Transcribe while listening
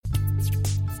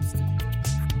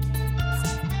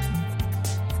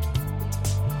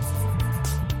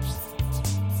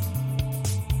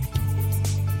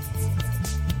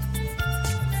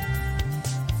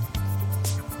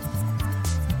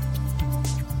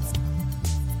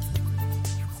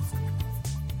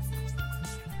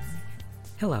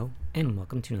Hello, and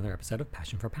welcome to another episode of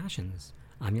Passion for Passions.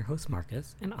 I'm your host,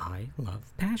 Marcus, and I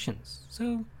love passions.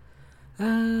 So,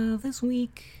 this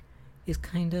week is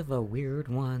kind of a weird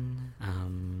one.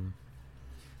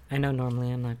 I know normally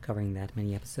I'm not covering that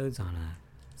many episodes on a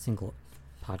single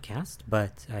podcast,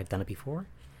 but I've done it before,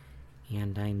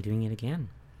 and I'm doing it again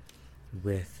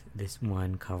with this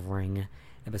one covering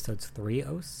episodes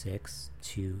 306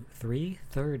 to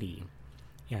 330.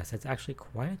 Yes, it's actually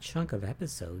quite a chunk of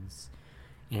episodes.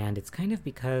 And it's kind of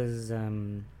because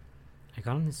I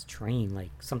got on this train,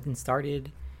 like something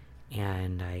started,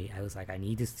 and I was like, I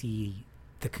need to see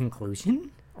the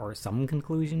conclusion, or some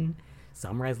conclusion,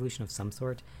 some resolution of some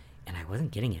sort, and I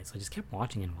wasn't getting it, so I just kept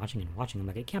watching and watching and watching. I'm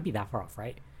like, it can't be that far off,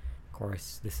 right? Of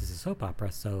course, this is a soap opera,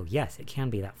 so yes, it can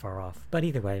be that far off. But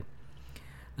either way,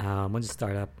 we'll just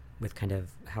start up with kind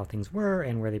of how things were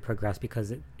and where they progress,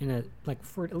 because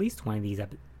for at least 20 of these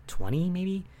 20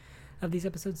 maybe of these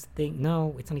episodes,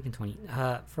 no, it's not even 20.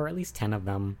 For at least 10 of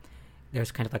them,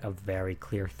 there's kind of like a very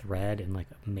clear thread and like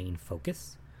a main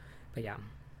focus. But yeah.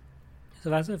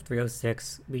 So as of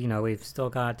 306, we've still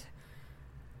got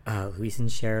Louise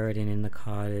and Sheridan in the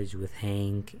cottage with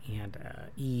Hank and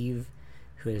Eve,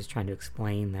 who is trying to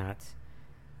explain that,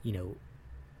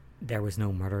 there was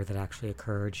no murder that actually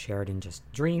occurred. Sheridan just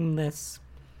dreamed this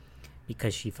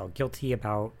because she felt guilty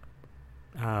about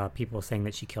people saying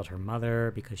that she killed her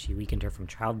mother because she weakened her from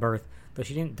childbirth, though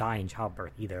she didn't die in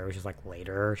childbirth either. It was just like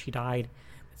later she died,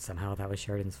 but somehow that was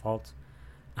Sheridan's fault.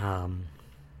 But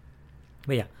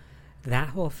yeah, that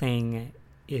whole thing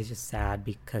is just sad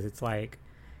because it's like,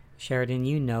 Sheridan,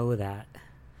 that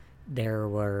there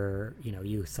were,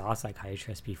 you saw a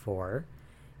psychiatrist before,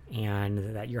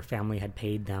 and that your family had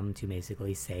paid them to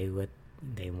basically say what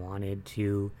they wanted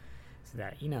to, so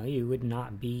that, you would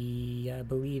not be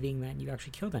believing that you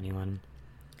actually killed anyone.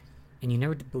 And you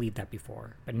never believed that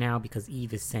before. But now, because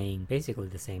Eve is saying basically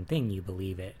the same thing, you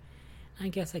believe it. I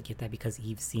guess I get that because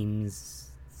Eve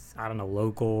seems,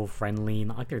 local, friendly,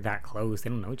 not like they're that close. They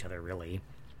don't know each other, really.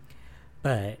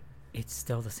 But it's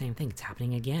still the same thing. It's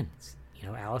happening again.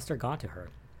 Alistair got to her.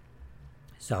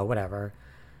 So, whatever.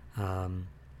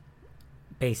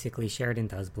 Basically, Sheridan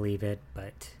does believe it,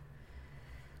 but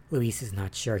Luis is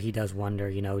not sure. He does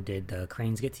wonder, did the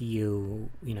Cranes get to you?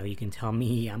 You can tell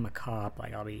me, I'm a cop,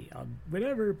 like I'll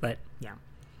whatever, but yeah.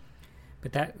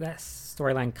 But that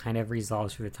storyline kind of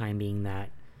resolves for the time being, that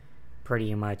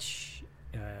pretty much,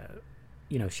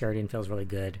 Sheridan feels really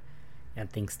good and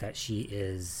thinks that she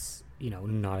is,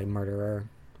 not a murderer.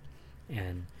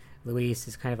 And Luis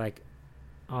is kind of like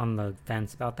on the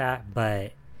fence about that,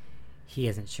 but he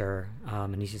isn't sure.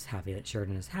 And he's just happy that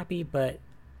Sheridan is happy, but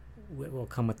will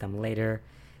come with them later.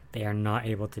 They are not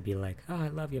able to be like, oh, I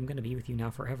love you, I'm going to be with you now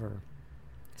forever,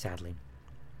 sadly.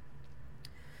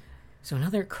 So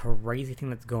another crazy thing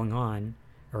that's going on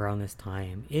around this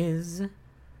time is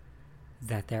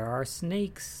that there are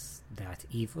snakes that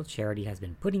evil Charity has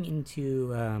been putting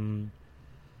into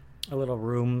a little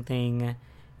room thing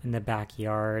in the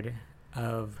backyard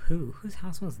of whose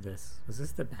house was this? Was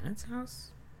this the Bennett's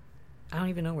house? I don't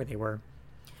even know where they were.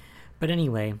 But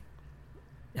anyway,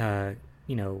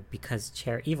 because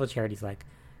evil Charity's like,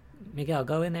 Miguel,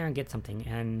 go in there and get something.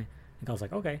 And Miguel's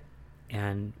like, okay.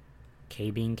 And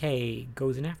K being K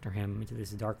goes in after him into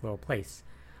this dark little place.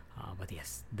 But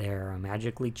yes, they're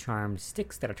magically charmed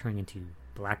sticks that are turning into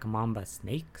black mamba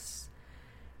snakes.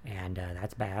 And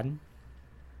that's bad.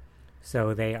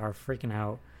 So they are freaking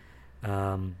out.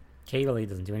 K really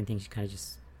doesn't do anything. She kind of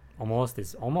just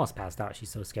almost passed out. She's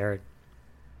so scared.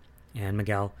 And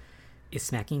Miguel is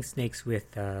smacking snakes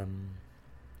with a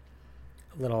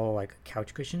little like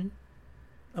couch cushion,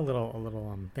 a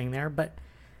little thing there. But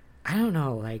I don't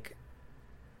know, like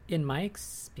in my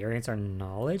experience or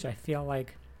knowledge, I feel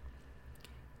like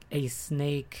a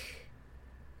snake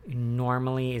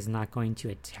normally is not going to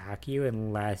attack you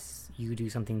unless you do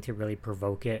something to really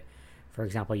provoke it. For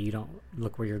example, you don't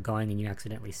look where you're going and you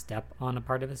accidentally step on a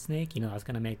part of a snake. That's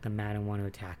going to make them mad and want to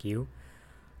attack you.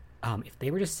 If they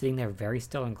were just sitting there very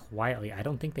still and quietly, I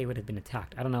don't think they would have been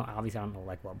attacked. I don't know. Obviously, I don't know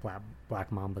like what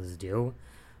black mambas do,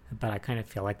 but I kind of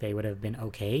feel like they would have been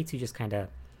okay to just kind of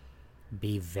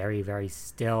be very, very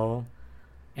still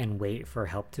and wait for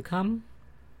help to come,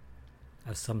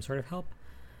 of some sort of help.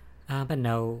 But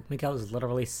no, Miguel is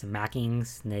literally smacking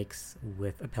snakes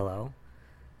with a pillow.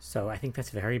 So I think that's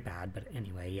very bad. But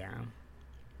anyway, yeah.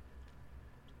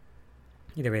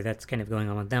 Either way, that's kind of going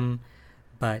on with them.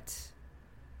 But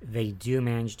they do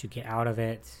manage to get out of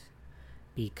it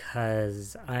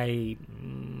because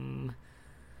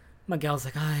Miguel's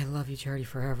like, I love you, Charity,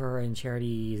 forever. And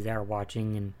Charity is there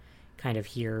watching and kind of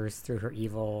hears through her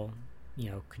evil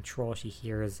control. She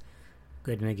hears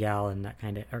good Miguel and that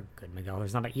kind of, or good Miguel.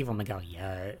 There's not an evil Miguel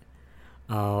yet.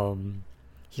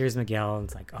 Here's Miguel and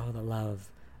it's like, oh,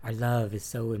 our love is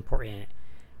so important.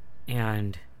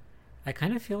 And I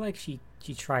kind of feel like she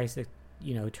tries to,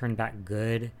 turn back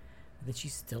good, but then she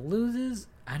still loses.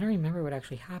 I don't remember what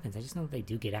actually happens. I just know that they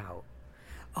do get out.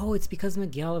 Oh, it's because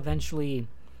Miguel eventually,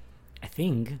 I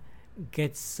think,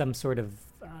 gets some sort of,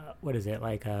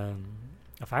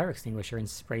 a fire extinguisher and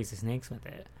sprays the snakes with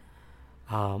it.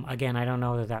 Again, I don't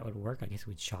know that would work. I guess it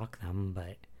would shock them,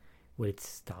 but would it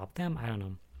stop them? I don't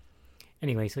know.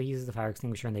 Anyway, so he uses the fire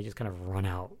extinguisher and they just kind of run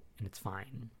out and it's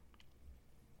fine.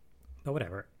 But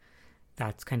whatever.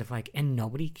 That's kind of like, and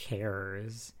nobody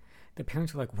cares. The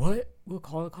parents are like, what? We'll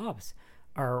call the cops.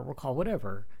 Or we'll call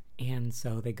whatever. And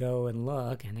so they go and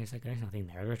look and there's nothing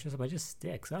there. There's just a bunch of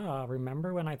sticks. Oh,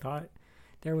 remember when I thought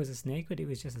there was a snake, but it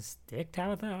was just a stick,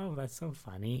 Tabitha? Oh, that's so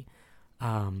funny.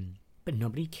 But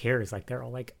nobody cares. Like, they're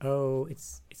all like, oh,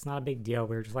 it's not a big deal.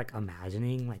 We're just like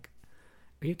imagining. Like,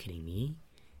 are you kidding me?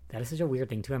 That is such a weird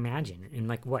thing to imagine. And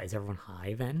like, what, is everyone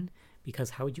high then?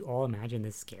 Because how would you all imagine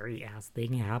this scary ass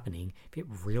thing happening if it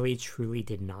really truly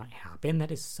did not happen?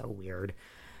 That is so weird.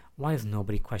 Why does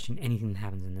nobody question anything that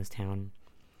happens in this town?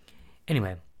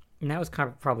 Anyway, and that was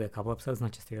probably a couple episodes,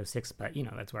 not just 306, but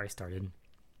that's where I started.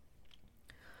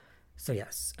 So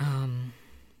yes,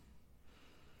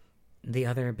 the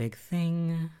other big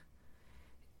thing,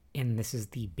 and this is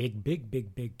the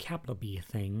big capital B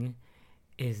thing,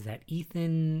 is that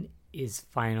Ethan is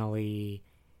finally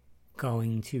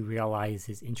going to realize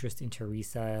his interest in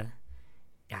Teresa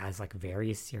as like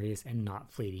very serious and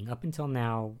not fleeting. Up until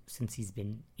now, since he's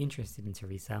been interested in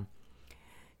Teresa,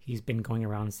 he's been going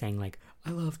around saying like,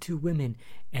 I love two women,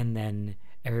 and then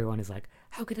everyone is like,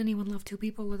 how could anyone love two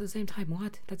people at the same time?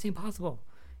 What? That's impossible.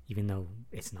 Even though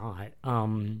it's not.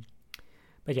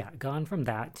 But yeah, gone from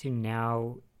that to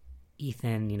now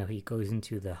Ethan, he goes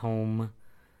into the home,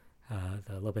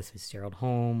 the Lopez Fitzgerald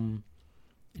home,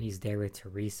 and he's there with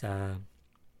Teresa.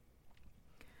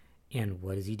 And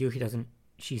what does he do?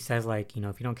 She says like,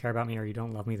 if you don't care about me or you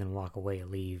don't love me, then walk away,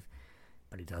 leave.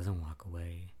 But he doesn't walk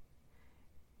away.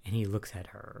 And he looks at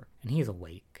her, and he is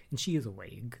awake, and she is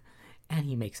awake, and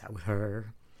he makes out with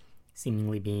her,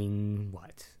 seemingly being,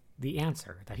 what? The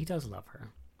answer, that he does love her.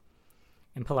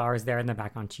 And Pilar is there in the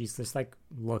background. She's just, like,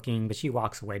 looking, but she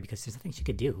walks away because there's nothing she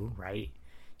could do, right?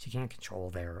 She can't control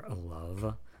their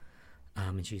love.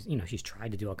 And she's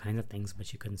tried to do all kinds of things, but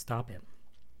she couldn't stop it.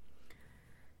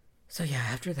 So, yeah,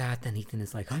 after that, then Ethan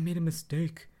is like, I made a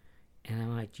mistake. And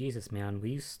I'm like, Jesus, man, will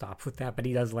you stop with that? But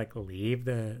he does, like, leave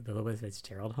the Lopez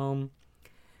Fitzgerald home.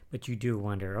 But you do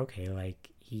wonder, okay, like,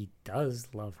 he does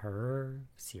love her,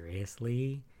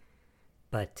 seriously.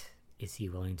 But is he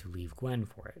willing to leave Gwen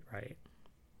for it, right?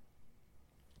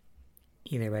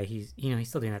 Either way, he's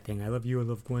still doing that thing. I love you, I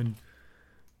love Gwen.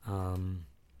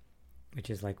 Which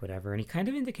is, like, whatever. And he kind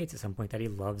of indicates at some point that he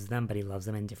loves them, but he loves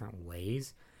them in different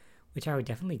ways. Which I would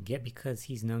definitely get because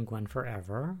he's known Gwen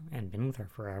forever and been with her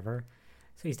forever.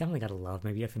 So he's definitely got a love,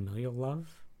 maybe a familial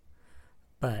love.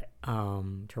 But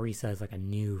Teresa is like a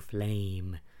new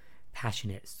flame.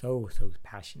 Passionate, so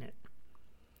passionate.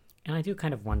 And I do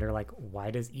kind of wonder, like, why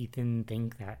does Ethan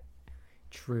think that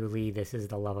truly this is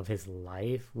the love of his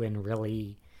life when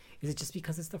really... Is it just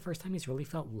because it's the first time he's really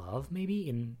felt love, maybe,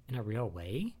 in a real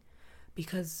way?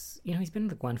 Because, he's been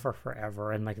with Gwen for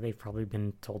forever, and, like, they've probably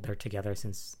been told they're together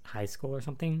since high school or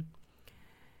something.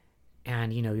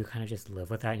 And, you kind of just live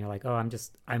with that, and you're like, oh,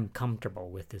 I'm comfortable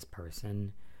with this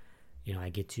person. I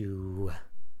get to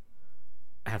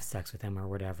have sex with them or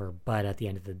whatever, but at the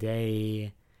end of the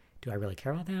day, do I really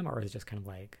care about them? Or is it just kind of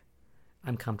like,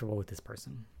 I'm comfortable with this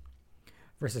person?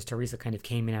 Versus Teresa kind of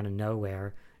came in out of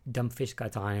nowhere, dumped fish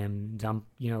guts on him, dumped,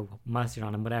 mustard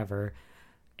on him, whatever,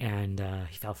 and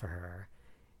he fell for her.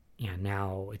 And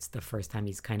now it's the first time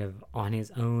he's kind of on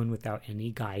his own without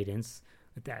any guidance,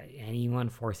 without anyone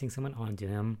forcing someone onto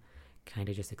him, kind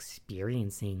of just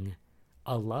experiencing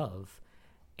a love.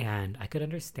 And I could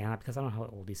understand that because I don't know how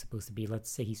old he's supposed to be.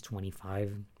 Let's say he's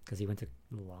 25 because he went to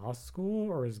law school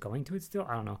or is going to it still.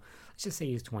 I don't know. Let's just say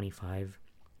he's 25.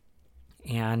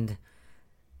 And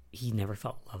he never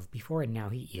felt love before, and now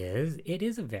he is. It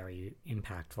is a very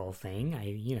impactful thing.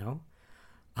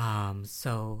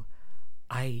 So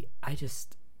I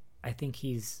think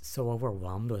he's so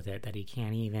overwhelmed with it that he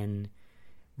can't even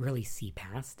really see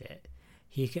past it.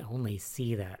 He can only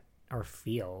see that or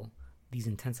feel these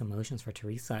intense emotions for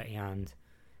Teresa and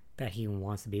that he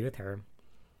wants to be with her.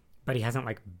 But he hasn't,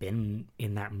 like, been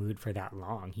in that mood for that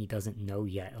long. He doesn't know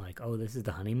yet, like, oh, this is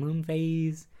the honeymoon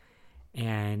phase,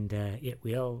 and it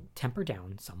will temper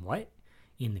down somewhat.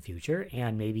 in the future.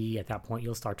 And maybe at that point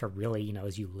you'll start to really,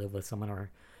 as you live with someone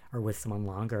or with someone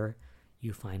longer,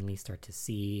 you finally start to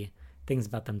see things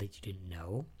about them that you didn't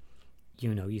know.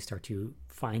 You start to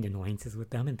find annoyances with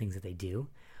them and things that they do.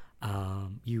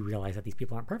 You realize that these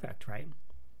people aren't perfect, right?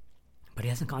 But he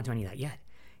hasn't gone through any of that yet.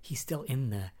 He's still in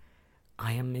the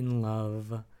I am in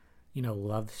love,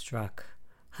 love-struck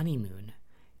honeymoon.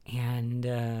 And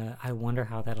I wonder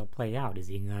how that'll play out. Is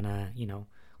he gonna,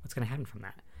 what's gonna happen from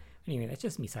that? Anyway, that's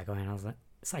just me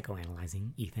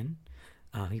psychoanalyzing Ethan.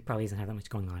 He probably doesn't have that much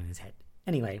going on in his head.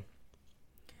 Anyway,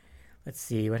 let's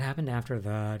see what happened after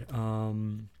that.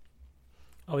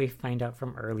 We find out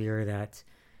from earlier that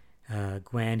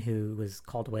Gwen, who was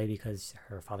called away because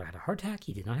her father had a heart attack,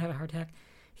 he did not have a heart attack.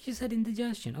 He just had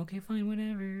indigestion. Okay, fine,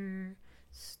 whatever.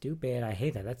 Stupid. I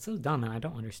hate that. That's so dumb, and I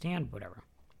don't understand. Whatever.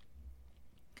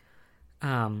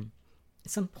 At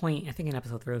some point, I think in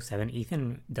episode 307,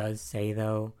 Ethan does say,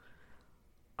 though,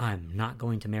 I'm not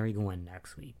going to marry Gwen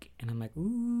next week. And I'm like,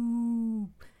 ooh,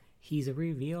 he's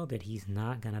revealed that he's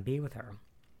not going to be with her.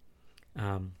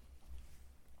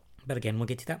 But again, we'll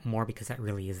get to that more because that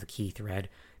really is the key thread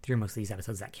through most of these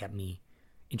episodes that kept me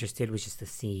interested, was just to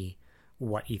see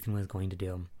what Ethan was going to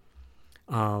do.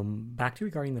 Back to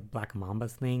regarding the Black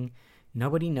Mambas thing,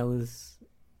 nobody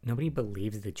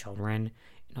believes the children.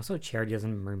 And also Charity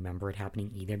doesn't remember it happening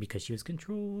either because she was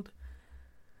controlled.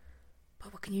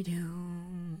 But what can you do?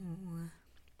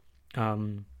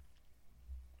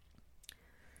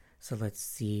 So let's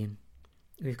see.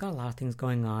 We've got a lot of things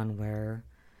going on where,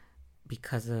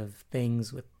 because of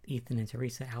things with Ethan and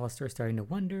Teresa, Alistair is starting to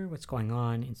wonder what's going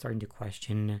on and starting to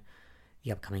question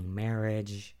the upcoming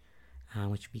marriage,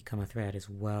 which become a threat as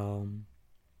well.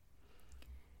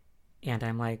 And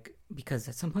I'm like, because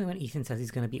at some point when Ethan says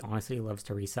he's going to be honest that he loves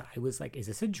Teresa, I was like, is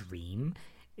this a dream?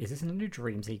 Is this another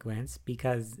dream sequence?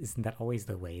 Because isn't that always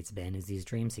the way it's been, is these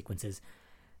dream sequences?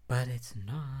 But it's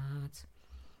not.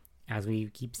 As we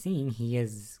keep seeing, he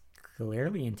is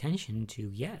clearly intention to,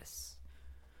 yes,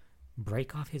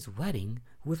 break off his wedding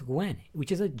with Gwen,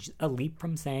 which is a leap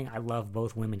from saying I love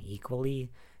both women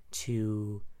equally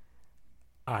to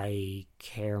I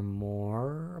care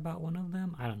more about one of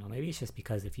them. I don't know. Maybe it's just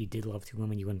because if you did love two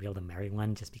women, you wouldn't be able to marry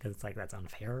one, just because it's like that's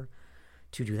unfair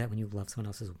to do that when you love someone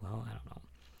else as well.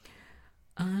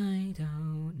 I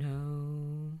don't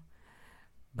know.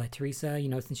 But Teresa,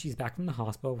 since she's back from the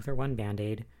hospital with her one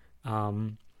Band-Aid,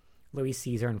 Louis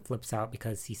sees her and flips out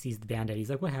because he sees the Band-Aid. He's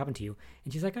like, what happened to you?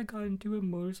 And she's like, I got into a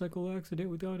motorcycle accident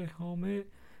without a helmet.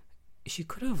 She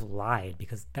could have lied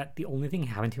because the only thing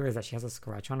happened to her is that she has a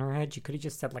scratch on her head. She could have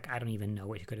just said, I don't even know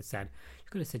what she could have said. She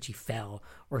could have said she fell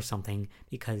or something,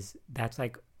 because that's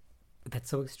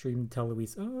so extreme to tell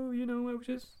Louise, I was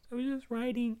just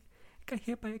riding. I got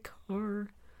hit by a car.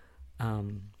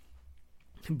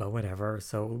 But whatever.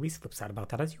 So Louise flips out about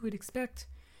that, as you would expect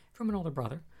from an older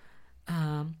brother.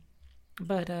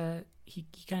 But he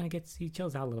kind of he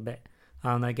chills out a little bit.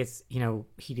 I guess,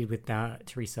 heated with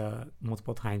Teresa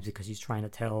multiple times because he's trying to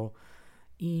tell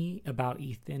about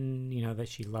Ethan, that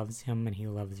she loves him and he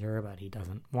loves her, but he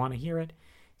doesn't want to hear it.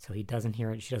 So he doesn't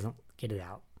hear it. She doesn't get it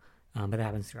out. But that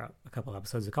happens throughout a couple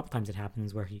episodes. A couple times it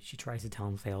happens where she tries to tell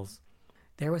him, fails.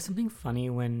 There was something funny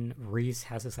when Reese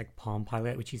has this Palm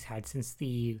Pilot, which he's had since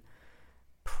the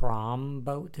prom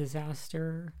boat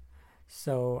disaster.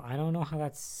 So I don't know how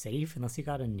that's safe unless he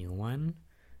got a new one.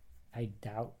 I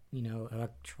doubt,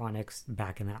 electronics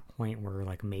back in that point were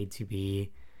made to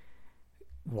be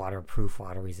waterproof,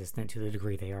 water resistant to the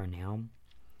degree they are now.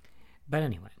 But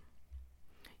anyway,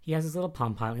 he has his little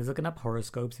Palm Pilot. He's looking up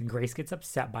horoscopes, and Grace gets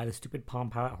upset by the stupid Palm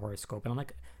Pilot horoscope. And I'm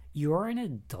like, you're an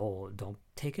adult. Don't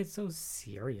take it so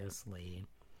seriously.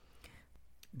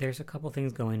 There's a couple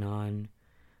things going on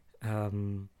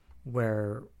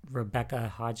where Rebecca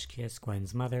Hotchkiss,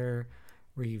 Gwen's mother,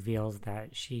 reveals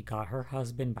that she got her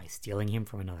husband by stealing him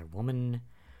from another woman.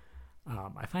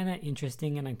 I find that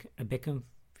interesting and a bit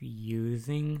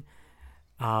confusing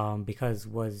because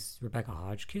was Rebecca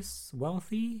Hotchkiss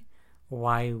wealthy?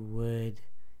 Why would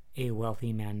a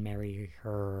wealthy man marry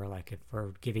her? If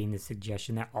we're giving the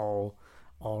suggestion that all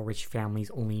rich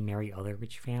families only marry other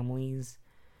rich families,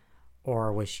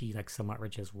 or was she somewhat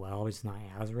rich as well, just not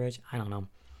as rich? I don't know.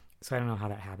 So I don't know how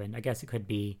that happened. I guess it could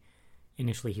be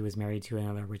initially he was married to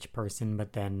another rich person,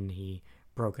 but then he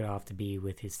broke it off to be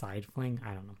with his side fling.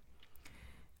 I don't know.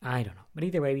 But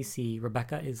either way, we see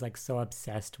Rebecca is so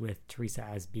obsessed with Teresa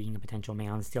as being a potential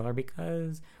man stealer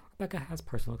because Rebecca has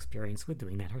personal experience with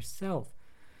doing that herself.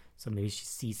 So maybe she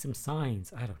sees some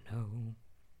signs. I don't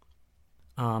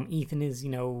know. Ethan is,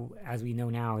 as we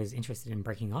know now, is interested in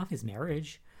breaking off his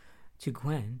marriage to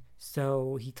Gwen.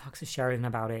 So he talks to Sheridan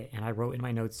about it, and I wrote in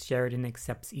my notes, Sheridan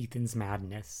accepts Ethan's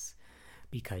madness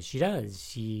because she does.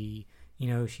 She's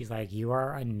like, you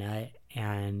are a nut,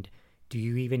 and do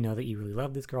you even know that you really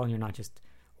love this girl and you're not just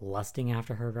lusting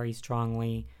after her very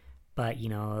strongly? But,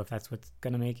 if that's what's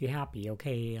going to make you happy,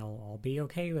 okay, I'll be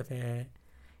okay with it.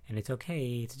 And it's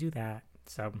okay to do that.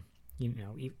 So,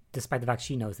 despite the fact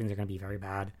she knows things are going to be very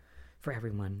bad for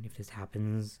everyone if this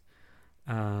happens.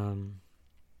 But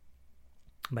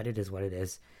it is what it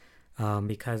is.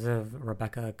 Because of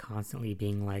Rebecca constantly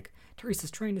being like, Teresa's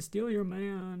trying to steal your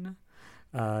man.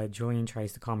 Julian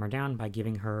tries to calm her down by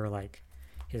giving her, like,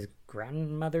 his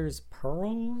grandmother's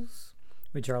pearls,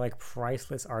 which are, like,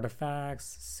 priceless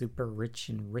artifacts, super rich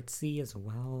and ritzy as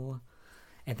well.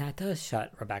 And that does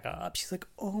shut Rebecca up. She's like,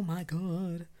 oh my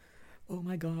god,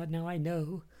 now I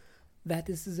know that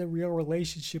this is a real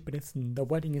relationship and the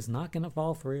wedding is not going to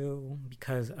fall through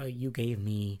because you gave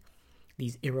me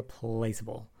these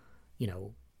irreplaceable,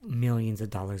 millions of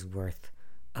dollars worth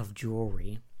of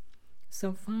jewelry.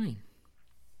 So fine.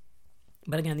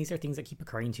 But again, these are things that keep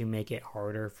occurring to make it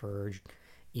harder for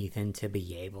Ethan to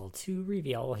be able to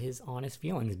reveal his honest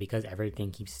feelings because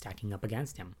everything keeps stacking up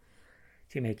against him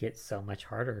to make it so much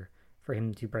harder for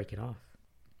him to break it off.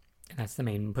 And that's the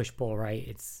main push-pull,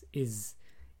 right? Is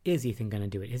Ethan going to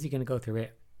do it? Is he going to go through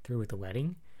with the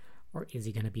wedding? Or is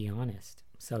he going to be honest?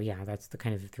 So yeah, that's the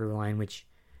kind of through line which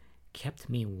kept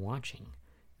me watching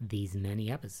these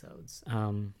many episodes.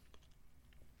 But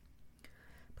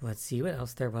let's see what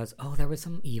else there was. Oh, there was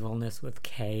some evilness with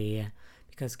Kay,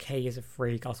 because Kay is a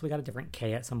freak. Also, we got a different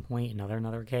Kay at some point,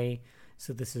 another Kay.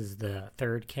 So this is the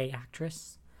third Kay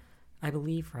actress, I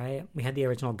believe, right? We had the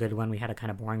original good one. We had a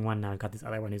kind of boring one. Now I've got this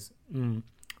other one who's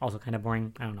also kind of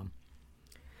boring. I don't know.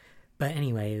 But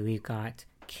anyway, we've got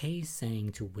Kay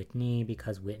saying to Whitney,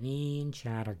 because Whitney and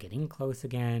Chad are getting close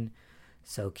again,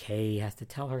 so Kay has to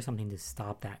tell her something to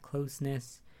stop that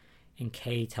closeness. And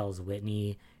Kay tells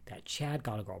Whitney that Chad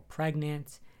got a girl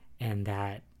pregnant and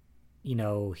that,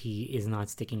 he is not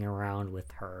sticking around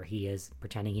with her. He is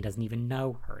pretending he doesn't even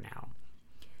know her now.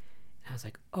 I was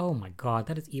like, oh my god,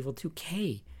 that is evil too.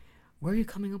 Kay, where are you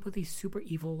coming up with these super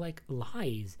evil,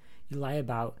 lies? You lie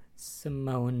about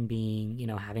Simone being,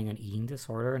 having an eating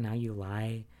disorder, and now you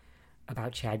lie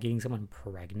about Chad getting someone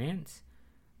pregnant?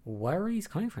 Where are these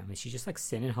coming from? Is she just,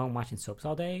 sitting at home watching soaps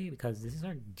all day? Because these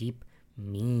are deep,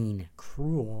 mean,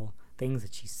 cruel things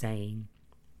that she's saying.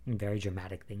 And very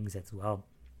dramatic things as well.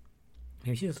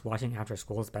 Maybe she's just watching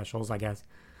after-school specials, I guess.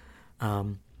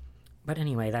 But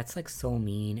anyway, that's so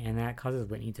mean, and that causes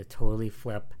Whitney to totally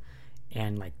flip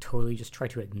and totally just try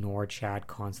to ignore Chad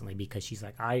constantly because she's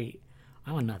like, I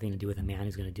want nothing to do with a man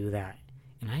who's going to do that.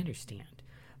 And I understand.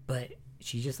 But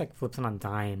she just flips on a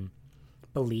dime,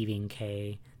 believing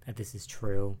Kay that this is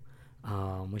true,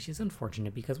 which is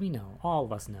unfortunate because we know, all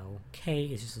of us know, Kay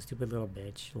is just a stupid little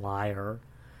bitch, liar.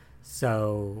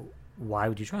 So why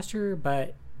would you trust her?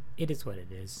 But it is what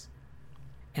it is.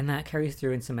 And that carries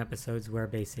through in some episodes where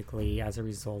basically, as a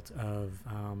result of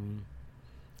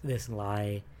this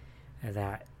lie,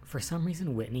 that for some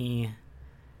reason Whitney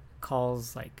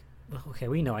calls, okay,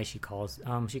 we know why she calls.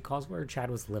 She calls where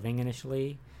Chad was living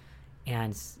initially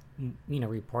and,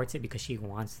 reports it because she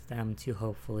wants them to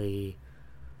hopefully,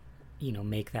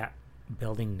 make that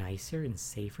building nicer and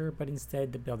safer. But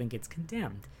instead, the building gets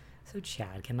condemned. So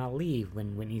Chad cannot leave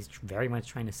when Whitney's very much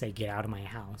trying to say, get out of my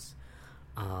house.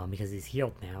 Because he's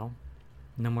healed now.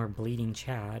 No more bleeding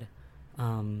Chad.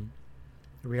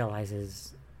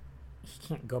 Realizes he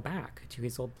can't go back to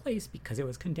his old place because it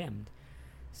was condemned.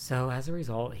 So as a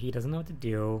result, he doesn't know what to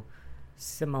do.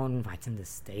 Simone invites him to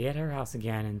stay at her house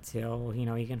again until,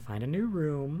 he can find a new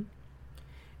room.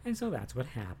 And so that's what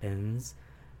happens.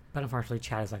 But unfortunately,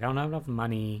 Chad is like, I don't have enough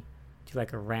money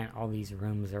to rent all these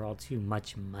rooms. They're all too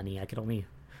much money. I could only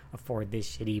afford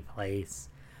this shitty place.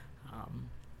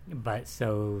 But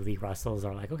so the Russells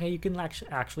are like, okay, you can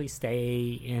actually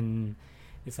stay in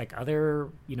this other,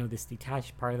 this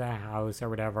detached part of the house or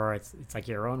whatever. It's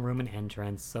your own room and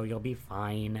entrance, so you'll be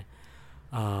fine.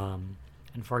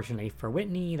 Unfortunately for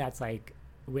Whitney, that's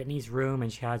Whitney's room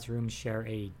and Chad's room share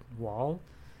a wall,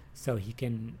 so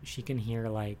she can hear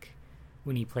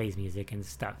when he plays music and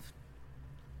stuff.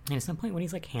 And at some point when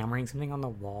he's hammering something on the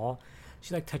wall,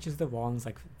 she touches the wall and is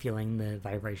feeling the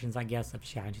vibrations, I guess, of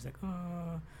Chad. She's like,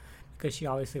 oh, because she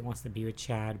obviously wants to be with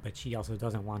Chad, but she also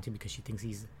doesn't want to because she thinks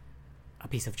he's a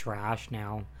piece of trash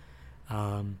now.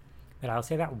 But I'll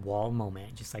say that wall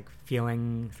moment, just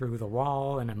feeling through the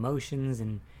wall and emotions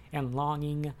and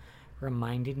longing,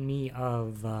 reminded me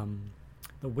of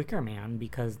The Wicker Man,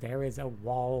 because there is a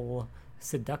wall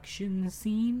seduction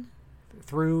scene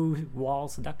through wall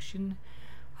seduction.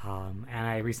 And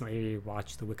I recently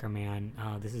watched The Wicker Man.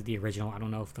 This is the original. I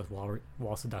don't know if the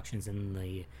wall seduction's in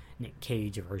the Nick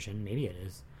Cage version. Maybe it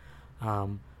is.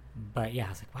 But yeah, I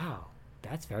was like, wow,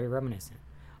 that's very reminiscent.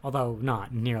 Although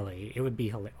not nearly. It would be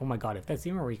hilarious. Oh my god, if that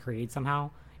scene were recreated somehow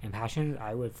in Passion,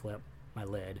 I would flip my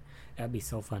lid. That'd be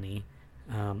so funny.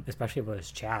 Especially if it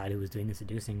was Chad who was doing the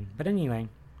seducing. But anyway,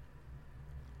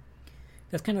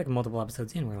 that's kind of like multiple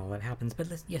episodes in where all that happens. But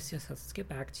let's get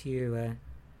back to...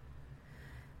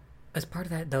 as part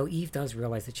of that, though, Eve does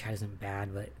realize that Chad isn't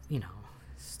bad, but,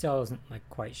 still isn't,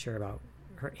 quite sure about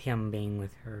him being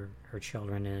with her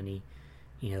children in any,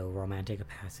 romantic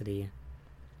capacity.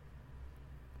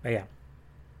 But yeah.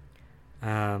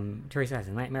 Teresa has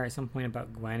a nightmare at some point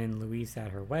about Gwen and Luis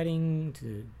at her wedding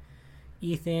to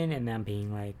Ethan, and them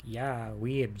being like, yeah,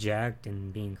 we object,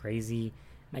 and being crazy.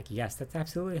 Yes, that's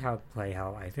absolutely how it would play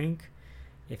out, I think,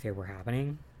 if it were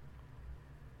happening.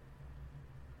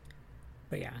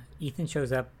 But yeah, Ethan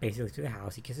shows up basically to the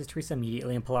house. He kisses Teresa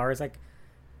immediately, and Pilar is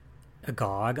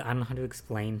agog. I don't know how to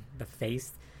explain the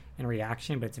face and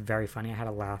reaction, but it's very funny. I had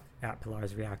to laugh at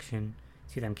Pilar's reaction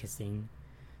to them kissing,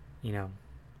 And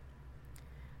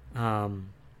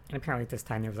apparently at this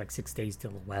time there was 6 days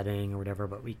till the wedding or whatever,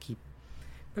 but we keep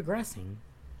progressing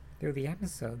through the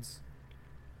episodes.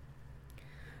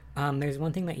 There's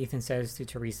one thing that Ethan says to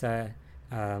Teresa,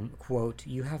 quote,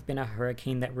 "You have been a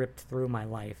hurricane that ripped through my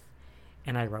life."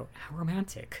 And I wrote, how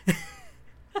romantic.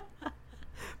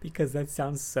 Because that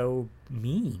sounds so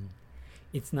mean.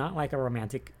 It's not like a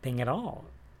romantic thing at all.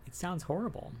 It sounds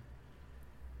horrible.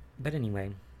 But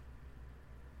anyway,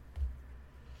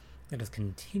 let us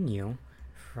continue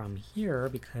from here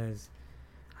because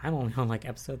I'm only on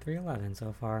episode 311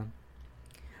 so far.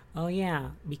 Oh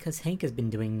yeah, because Hank has been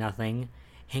doing nothing.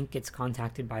 Hank gets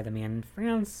contacted by the man in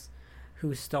France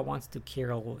who still wants to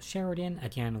kill Sheridan.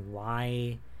 Again,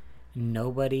 why...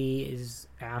 nobody is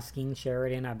asking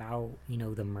Sheridan about,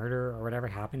 the murder or whatever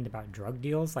happened about drug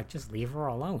deals. Just leave her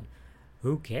alone.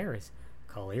 Who cares?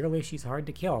 Clearly she's hard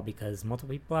to kill because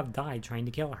multiple people have died trying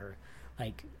to kill her.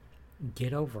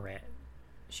 Get over it.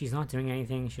 She's not doing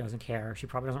anything. She doesn't care. She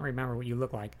probably doesn't remember what you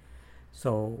look like.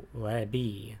 So let it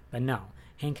be. But no,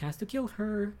 Hank has to kill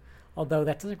her. Although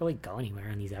that doesn't really go anywhere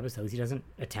in these episodes. He doesn't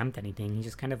attempt anything. He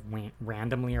just kind of went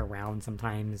randomly around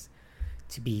sometimes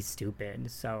to be stupid,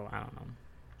 so I don't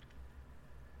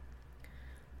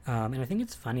know. And I think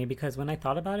it's funny because when I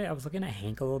thought about it, I was looking at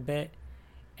Hank a little bit,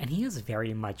 and he is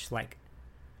very much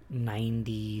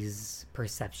 90s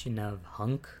perception of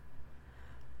hunk.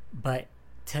 But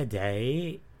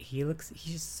today, he's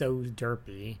just so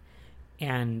derpy.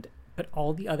 But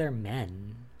all the other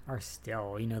men are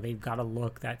still, they've got a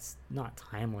look that's not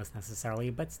timeless necessarily,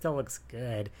 but still looks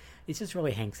good. It's just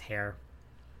really Hank's hair.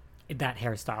 That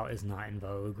hairstyle is not in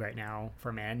vogue right now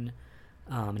for men.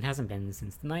 It hasn't been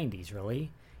since the 90s,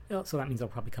 really. So that means they'll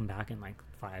probably come back in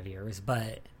 5 years.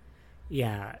 But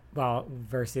yeah, well,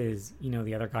 versus,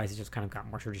 the other guys who just kind of got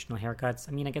more traditional haircuts.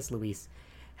 I mean, I guess Luis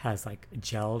has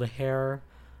gelled hair.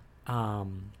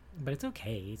 But it's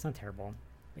okay. It's not terrible.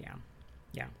 But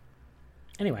yeah.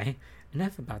 Anyway,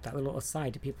 enough about that little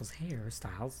aside to people's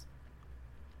hairstyles.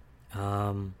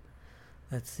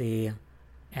 Let's see.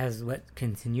 As what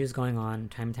continues going on,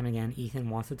 time and time again, Ethan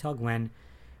wants to tell Gwen,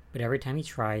 but every time he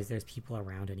tries, there's people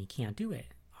around and he can't do it,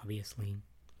 obviously.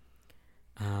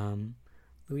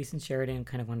 Luis and Sheridan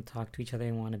kind of want to talk to each other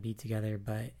and want to be together,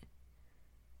 but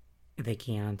they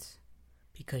can't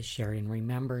because Sheridan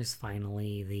remembers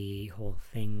finally the whole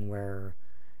thing where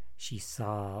she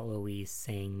saw Luis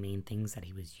saying mean things that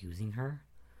he was using her.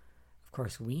 Of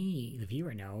course, we, the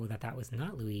viewer, know that that was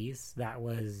not Luis. That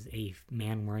was a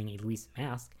man wearing a Luis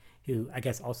mask who, I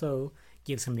guess, also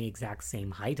gives him the exact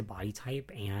same height, body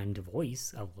type, and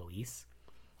voice of Luis.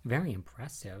 Very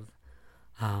impressive.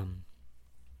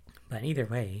 But either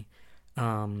way,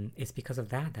 it's because of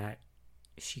that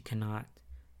she cannot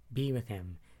be with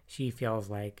him. She feels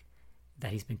like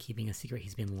that he's been keeping a secret.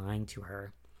 He's been lying to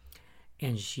her.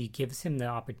 And she gives him the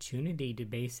opportunity to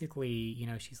basically,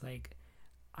 she's like,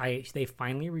 they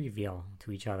finally reveal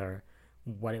to each other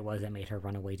what it was that made her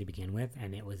run away to begin with.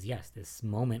 And it was, yes, this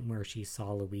moment where she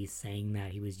saw Luis saying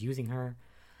that he was using her.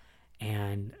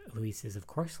 And Luis is, of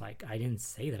course, like, I didn't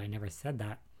say that. I never said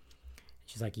that.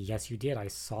 She's like, yes, you did. I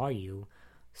saw you.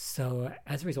 So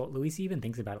as a result, Luis even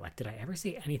thinks about it. Like, did I ever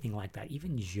say anything like that?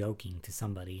 Even joking to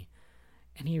somebody?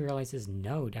 And he realizes,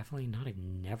 no, definitely not. I've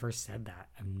never said that.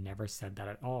 I've never said that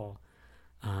at all.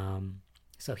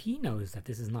 So he knows that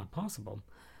this is not possible.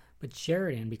 But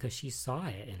Sheridan, because she saw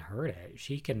it and heard it,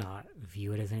 she cannot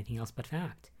view it as anything else but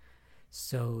fact.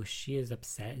 So she is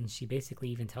upset, and she basically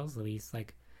even tells Louise,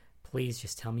 like, please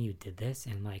just tell me you did this,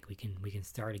 and like we can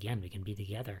start again. We can be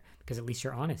together because at least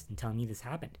you're honest in telling me this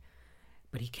happened.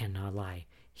 But he cannot lie.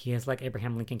 He is like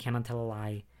Abraham Lincoln, cannot tell a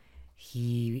lie.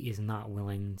 He is not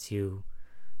willing to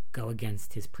go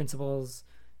against his principles,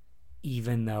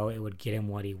 even though it would get him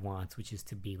what he wants, which is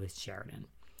to be with Sheridan.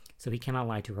 So he cannot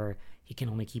lie to her. He can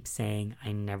only keep saying,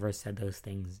 I never said those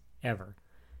things, ever.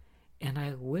 And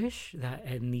I wish that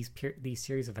in these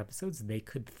series of episodes, they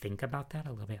could think about that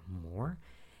a little bit more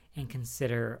and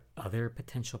consider other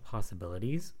potential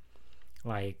possibilities.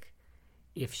 Like,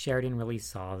 if Sheridan really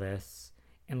saw this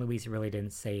and Louise really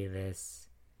didn't say this,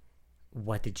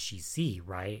 what did she see,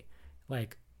 right?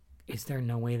 Like, is there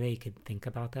no way they could think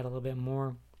about that a little bit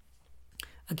more?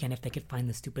 Again, if they could find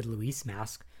the stupid Louise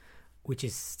mask, which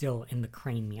is still in the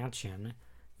Crane mansion,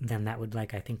 then that would,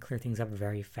 like, I think clear things up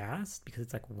very fast, because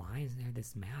it's like, why is there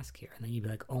this mask here? And then you'd be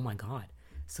like, oh my god,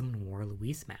 someone wore a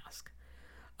Louise mask.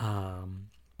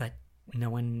 But no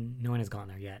one has gotten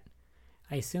there yet.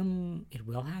 I assume it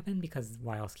will happen, because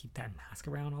why else keep that mask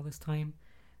around all this time?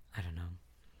 I don't know.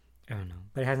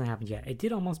 But it hasn't happened yet. It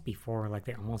did almost before, like,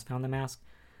 they almost found the mask,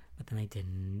 but then they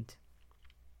didn't.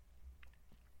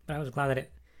 But I was glad that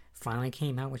it finally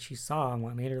came out what she saw and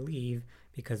what made her leave,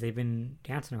 because they've been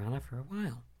dancing around that for a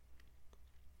while.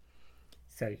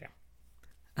 So,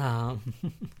 yeah.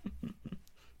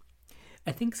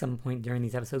 I think some point during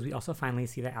these episodes, we also finally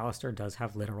see that Alistair does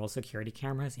have literal security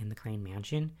cameras in the Crane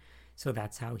mansion. So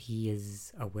that's how he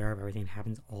is aware of everything that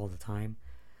happens all the time.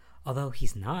 Although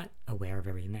he's not aware of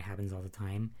everything that happens all the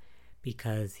time,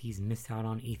 because he's missed out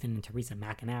on Ethan and Teresa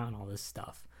macking out and all this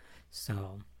stuff.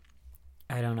 So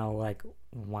I don't know, like,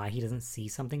 why he doesn't see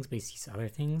some things, but he sees other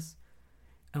things.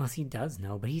 Unless he does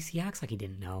know, but he acts like he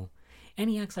didn't know. And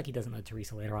he acts like he doesn't know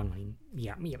Teresa later on when he...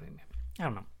 Yeah, I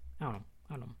don't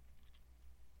know.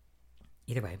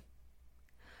 Either way,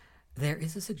 there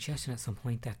is a suggestion at some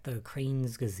point that the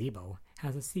Crane's gazebo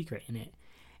has a secret in it.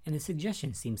 And the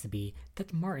suggestion seems to be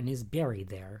that Martin is buried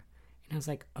there. And I was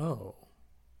like, oh,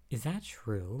 is that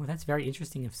true? That's very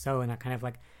interesting if so. And that kind of,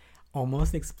 like,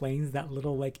 almost explains that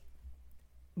little, like...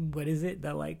 What is it?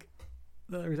 That, like...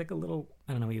 There's, like, a little...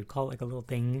 I don't know what you'd call it. Like, a little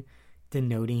thing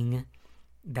denoting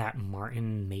that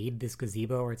Martin made this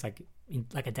gazebo, or it's like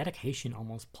a dedication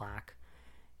almost plaque.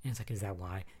 And it's like, is that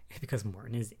why? It's because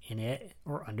Martin is in it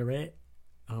or under it.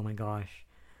 Oh my gosh.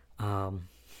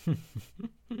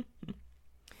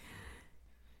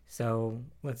 So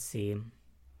let's see.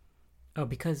 Oh,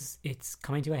 because it's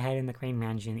coming to a head in the Crane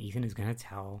mansion, Ethan is going to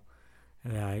tell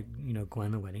that,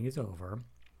 Gwen, the wedding is over.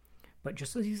 But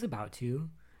just as he's about to,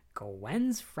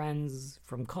 Gwen's friends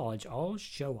from college all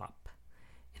show up.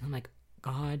 And I'm like,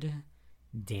 God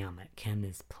damn it, can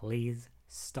this please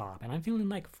stop? And I'm feeling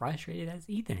like frustrated as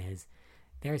Ethan is.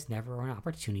 There's never an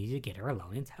opportunity to get her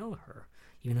alone and tell her.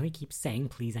 Even though he keeps saying,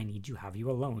 please, I need to have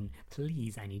you alone.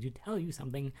 Please, I need to tell you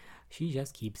something. She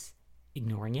just keeps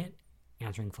ignoring it,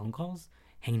 answering phone calls,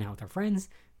 hanging out with her friends,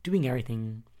 doing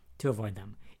everything to avoid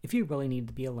them. If you really need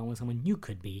to be alone with someone, you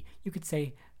could be. You could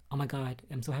say, oh my god,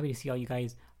 I'm so happy to see all you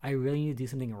guys. I really need to do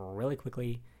something really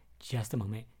quickly. Just a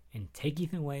moment. And take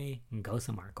Ethan away and go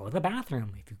somewhere. Go to the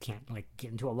bathroom if you can't,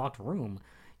 get into a locked room.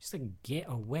 Just, get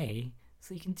away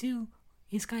so you can do...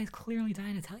 This guy's clearly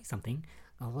dying to tell you something.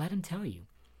 Let him tell you.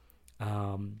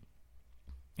 I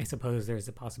suppose there's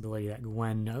a possibility that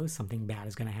Gwen knows something bad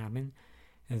is going to happen.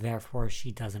 And therefore,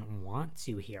 she doesn't want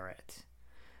to hear it.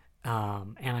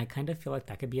 And I kind of feel like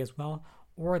that could be as well.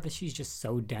 Or that she's just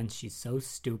so dense. She's so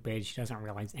stupid. She doesn't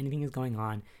realize anything is going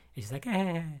on. And she's like,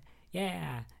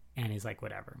 yeah. And he's like,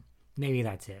 whatever. Maybe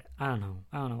that's it. I don't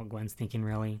know what Gwen's thinking,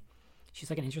 really. She's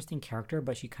like an interesting character,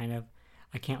 but she kind of...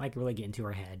 I can't really get into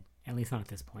her head. At least not at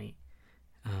this point.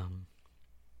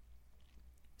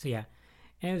 So yeah.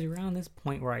 And it was around this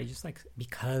point where I just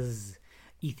because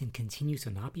Ethan continues to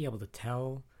not be able to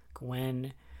tell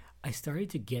Gwen, I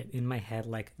started to get in my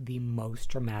head the most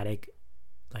dramatic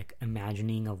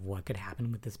imagining of what could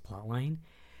happen with this plotline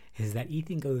is that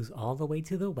Ethan goes all the way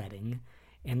to the wedding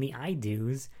and the I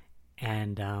do's,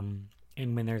 and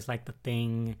when there's the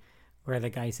thing where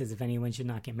the guy says if anyone should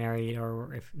not get married,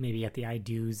 or if maybe at the I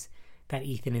do's that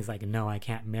Ethan is no, I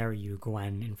can't marry you,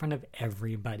 Gwen, in front of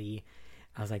everybody.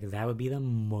 I was like, that would be the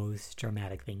most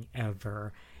dramatic thing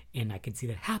ever, and I could see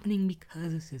that happening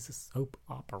because this is a soap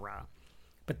opera.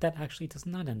 But that actually does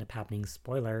not end up happening,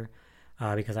 spoiler,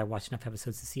 because I watched enough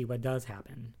episodes to see what does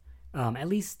happen. At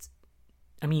least,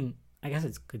 I mean, I guess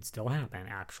it could still happen,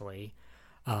 actually,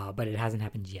 but it hasn't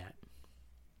happened yet.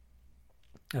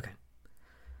 Okay.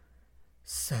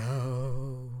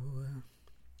 So,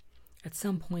 at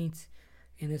some point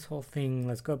in this whole thing,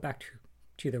 let's go back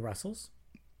to the Russells.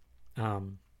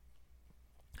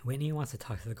 Whitney wants to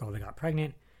talk to the girl that got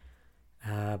pregnant,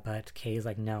 but Kay is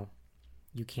like, no,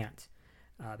 you can't,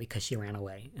 because she ran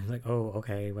away. And it's like, oh,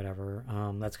 okay, whatever.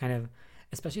 That's kind of,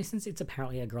 especially since it's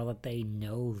apparently a girl that they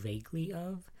know vaguely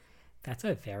of, that's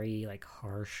a very like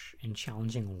harsh and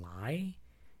challenging lie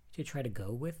to try to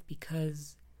go with,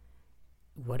 because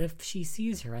what if she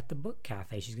sees her at the book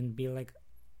cafe? She's gonna be like,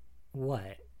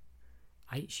 what?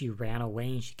 She ran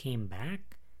away and she came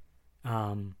back?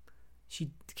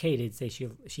 Kay did say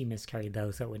she miscarried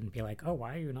though, so it wouldn't be like, oh,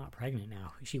 why are you not pregnant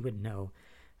now? She wouldn't know.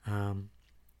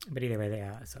 But either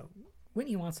way, so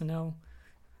Whitney wants to know,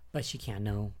 but she can't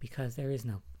know because there is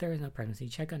no pregnancy.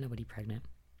 Check got nobody pregnant.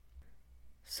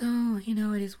 So,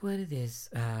 it is what it is.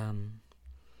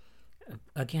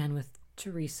 Again with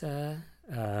Teresa,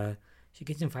 she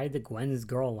gets invited to Gwen's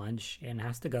girl lunch and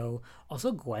has to go.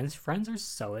 Also, Gwen's friends are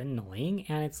so annoying,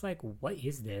 and it's like, what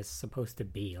is this supposed to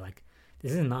be? Like,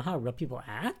 this is not how real people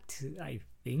act, I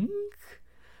think.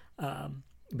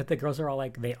 But the girls are all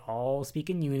like, they all speak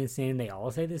in unison. They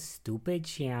all say this stupid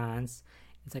chants.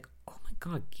 It's like, oh my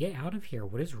god, get out of here.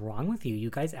 What is wrong with you? You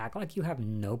guys act like you have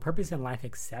no purpose in life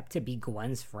except to be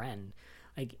Gwen's friend.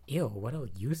 Like, ew, what a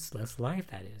useless life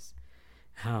that is.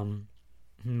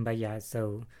 But yeah,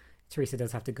 so Teresa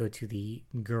does have to go to the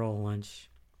girl lunch.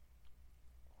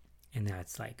 And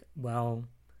that's like, well,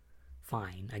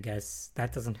 fine. I guess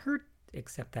that doesn't hurt,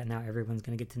 except that now everyone's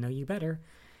going to get to know you better.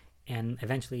 And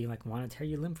eventually, like, want to tear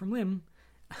you limb from limb.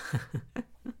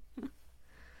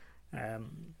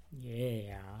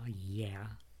 Yeah.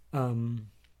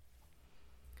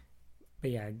 But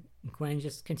yeah, Gwen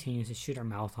just continues to shoot her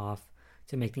mouth off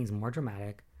to make things more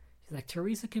dramatic. She's like,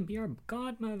 Teresa can be our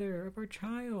godmother of our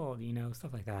child,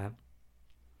 stuff like that.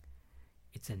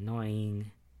 It's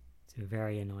annoying. It's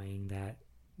very annoying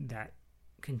that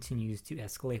continues to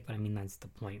escalate, but I mean, that's the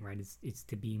point, right? It's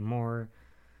to be more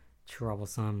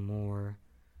troublesome, more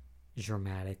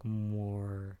dramatic,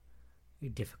 more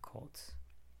difficult.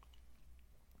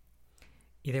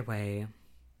 Either way,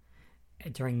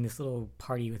 during this little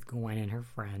party with Gwen and her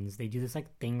friends, they do this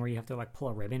like thing where you have to like pull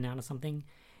a ribbon out of something,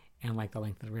 and like the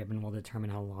length of the ribbon will determine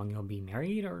how long you'll be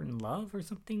married or in love or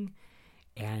something.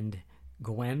 And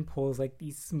Gwen pulls like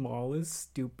the smallest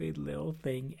stupid little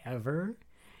thing ever,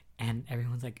 and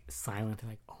everyone's like silent. They're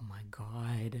like, oh my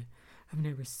god, I've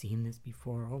never seen this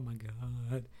before. Oh my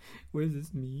god, what does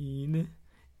this mean?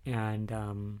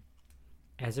 And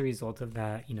as a result of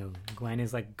that, Gwen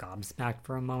is like gobsmacked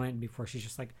for a moment before she's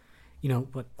just like,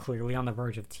 but clearly on the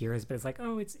verge of tears. But it's like,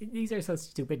 oh, these are so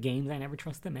stupid games. I never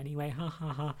trust them anyway. Ha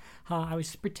ha ha ha. I was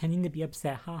just pretending to be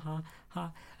upset. Ha ha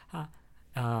ha ha.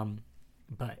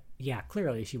 But yeah,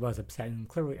 clearly she was upset, and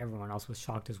clearly everyone else was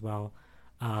shocked as well.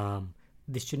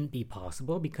 This shouldn't be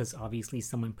possible because obviously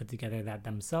someone put together that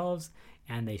themselves,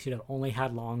 and they should have only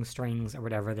had long strings or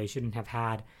whatever. They shouldn't have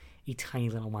had a tiny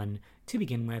little one to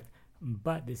begin with.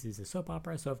 But this is a soap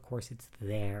opera, so of course it's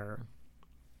there.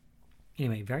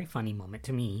 Anyway, very funny moment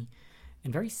to me,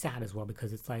 and very sad as well,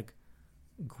 because it's like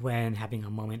Gwen having a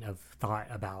moment of thought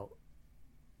about,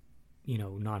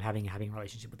 not having a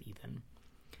relationship with Ethan,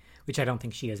 which I don't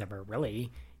think she has ever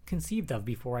really conceived of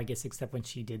before, I guess, except when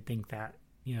she did think that,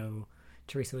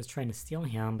 Teresa was trying to steal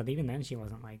him. But even then she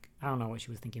wasn't like, I don't know what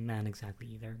she was thinking then exactly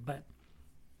either. But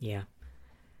yeah.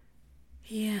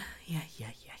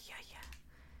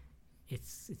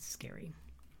 It's scary.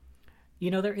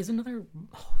 There is another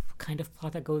kind of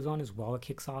plot that goes on as well. It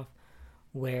kicks off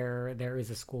where there is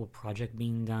a school project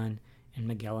being done, and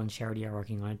Miguel and Sheridan are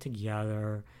working on it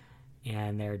together,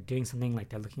 and they're doing something like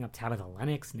they're looking up Tabitha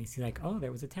Lennox, and they see like, oh,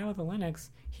 there was a Tabitha Lennox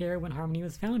here when Harmony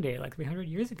was founded like 300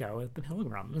 years ago with the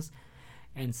Pilgrims.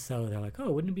 And so they're like, oh,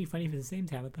 wouldn't it be funny if it's the same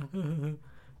Tabitha?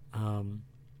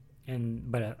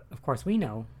 But of course we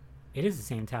know it is the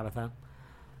same Tabitha,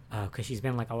 because she's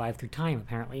been like alive through time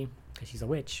apparently, because she's a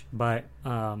witch. But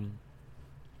they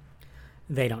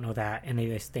don't know that, and they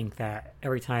just think that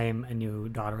every time a new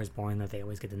daughter is born that they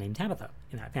always get the name Tabitha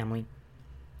in that family,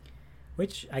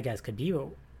 which I guess could be.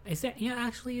 Is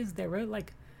there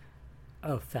like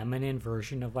a feminine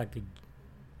version of like the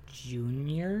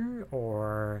junior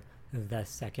or the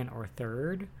second or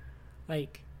third?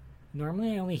 Like,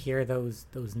 normally I only hear those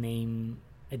name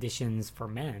additions for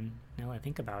men, now that I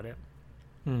think about it.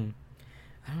 I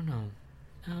don't know.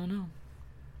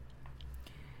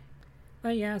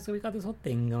 But yeah, so we got this whole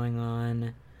thing going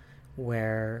on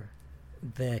where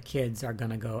the kids are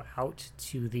gonna go out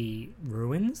to the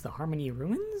ruins, the Harmony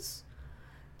ruins,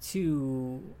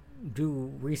 to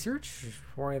do research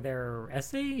for their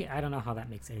essay. I don't know how that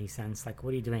makes any sense. Like,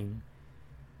 what are you doing?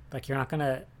 Like, you're not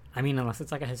gonna I mean, unless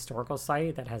it's like a historical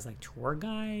site that has like tour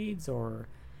guides or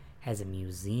has a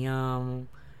museum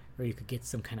where you could get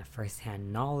some kind of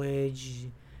first-hand knowledge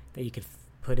that you could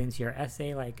put into your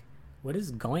essay. Like, what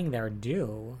does going there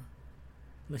do?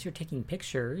 Unless you're taking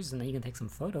pictures, and then you can take some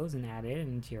photos and add it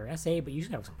into your essay, but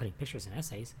usually I was putting pictures in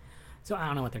essays. So I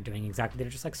don't know what they're doing exactly.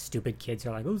 They're just like stupid kids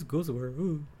who are like, oh, go somewhere,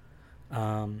 ooh.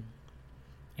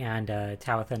 And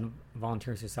Talitha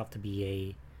volunteers herself to be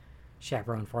a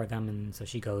chaperone for them, and so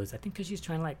she goes, I think because she's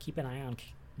trying to like keep an eye on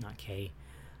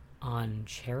on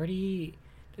Charity.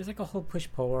 There's like a whole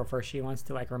push-pull where first she wants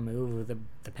to like remove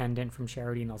the pendant from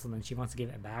Charity, and also then she wants to give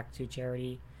it back to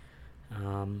Charity.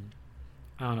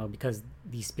 I don't know, because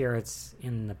the spirits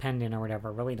in the pendant or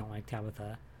whatever really don't like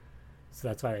Tabitha, so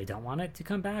that's why they don't want it to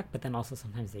come back. But then also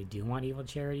sometimes they do want evil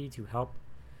Charity to help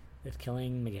with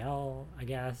killing Miguel, I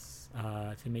guess,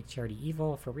 to make Charity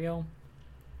evil for real.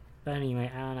 But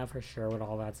anyway, I don't know for sure what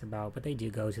all that's about, but they do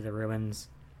go to the ruins.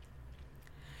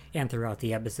 And throughout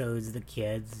the episodes, the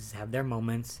kids have their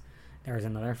moments. There's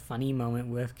another funny moment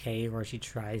with Kay where she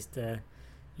tries to,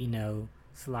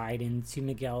 slide into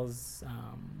Miguel's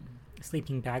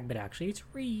sleeping bag, but actually it's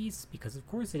Reese, because of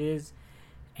course it is.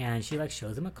 And she like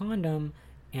shows him a condom,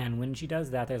 and when she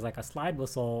does that, there's like a slide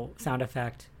whistle sound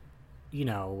effect.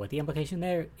 What the implication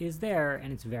there is there,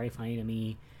 and it's very funny to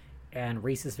me. And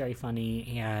Reese is very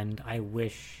funny, and I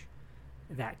wish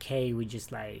that Kay would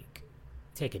just like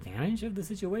take advantage of the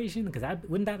situation, because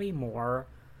wouldn't that be more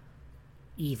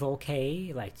evil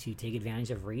Kay, like to take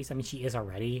advantage of Reese? I mean, she is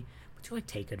already, but to like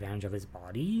take advantage of his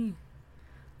body,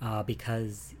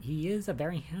 because he is a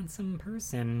very handsome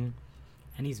person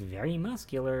and he's very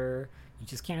muscular. You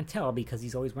just can't tell because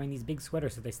he's always wearing these big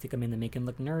sweaters, so they stick him in to make him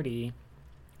look nerdy.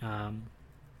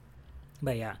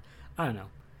 But yeah, I don't know.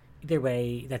 Either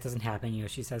way, that doesn't happen.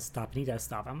 She says stop, and he does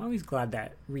stop. I'm always glad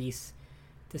that Reese,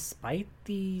 despite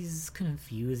these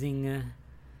confusing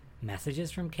messages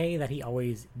from Kay, that he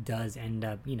always does end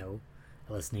up,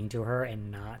 listening to her and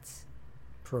not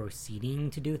proceeding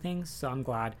to do things. So I'm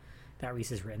glad that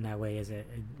Reese is written that way, as a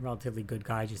relatively good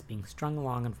guy just being strung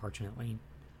along, unfortunately.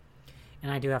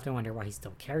 And I do have to wonder why he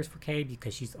still cares for Kay,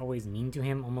 because she's always mean to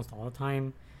him almost all the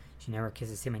time. She never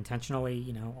kisses him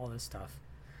intentionally, all this stuff.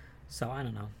 So I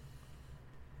don't know.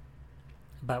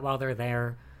 But while they're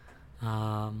there,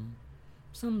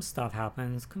 some stuff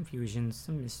happens, confusion,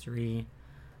 some mystery.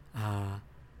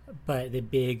 But the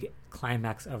big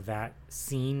climax of that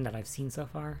scene that I've seen so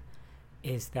far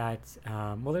is that,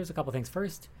 there's a couple things.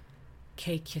 First,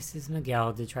 Kay kisses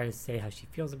Miguel to try to say how she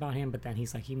feels about him, but then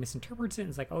he misinterprets it and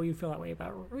is like, oh, you feel that way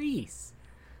about Reese.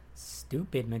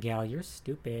 Stupid, Miguel, you're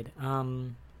stupid.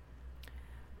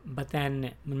 But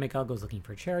then when Miguel goes looking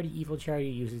for Charity, evil Charity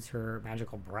uses her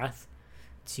magical breath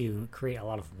to create a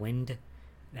lot of wind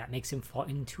that makes him fall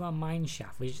into a mine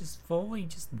shaft, which is just fully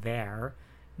just there.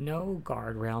 No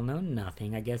guardrail, no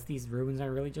nothing. I guess these ruins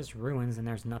are really just ruins, and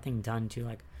there's nothing done to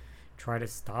like try to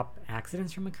stop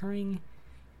accidents from occurring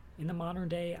in the modern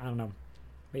day. I don't know.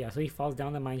 But yeah, so he falls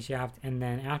down the mine shaft, and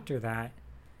then after that,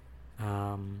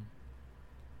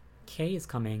 Kay is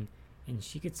coming, and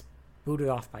she gets booted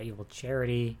off by evil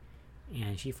Charity,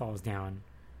 and she falls down.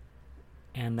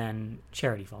 And then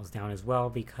Charity falls down as well,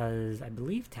 because I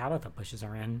believe Tabitha pushes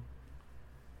her in.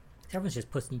 Everyone's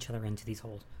just pushing each other into these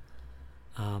holes.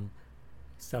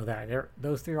 So that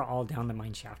those three are all down the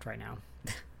mine shaft right now.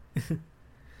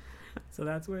 So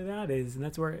that's where that is, and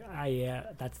that's where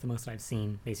that's the most I've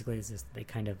seen. Basically, is just they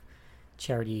kind of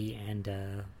Charity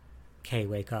and Kay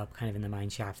wake up kind of in the mine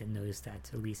shaft and notice that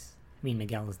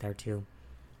Miguel is there too.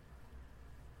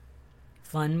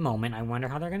 Fun moment. I wonder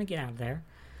how they're gonna get out of there.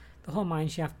 The whole mine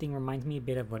shaft thing reminds me a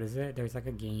bit of, what is it? There's like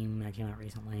a game that came out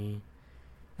recently.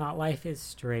 Not Life is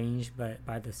Strange, but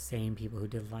by the same people who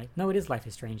did No, it is Life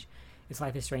is Strange. It's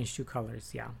Life is Strange Two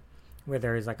Colors, yeah. Where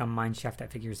there's like a mine shaft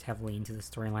that figures heavily into the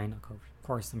storyline. Of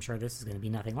course, I'm sure this is going to be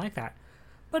nothing like that.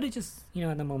 But it just,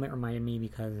 at the moment reminded me,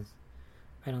 because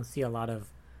I don't see a lot of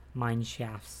mine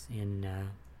shafts in,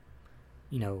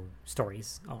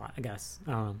 stories a lot, I guess.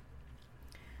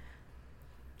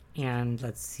 And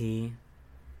let's see.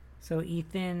 So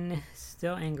Ethan,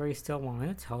 still angry, still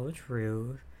wanting to tell the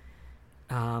truth.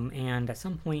 And at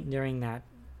some point during that,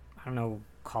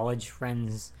 college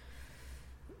friends'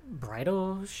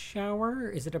 bridal shower?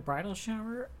 Is it a bridal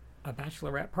shower? A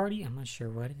bachelorette party? I'm not sure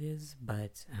what it is,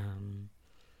 but,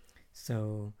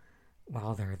 so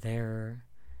while they're there,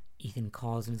 Ethan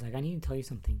calls and is like, I need to tell you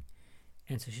something.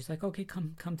 And so she's like, okay,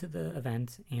 come to the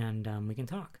event, and, we can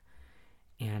talk.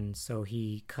 And so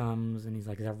he comes, and he's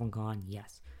like, is everyone gone?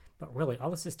 Yes. But really, all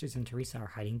the sisters and Teresa are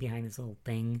hiding behind this little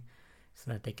thing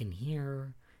so that they can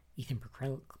hear. Ethan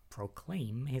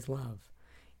proclaim his love.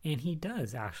 And he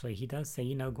does, actually. He does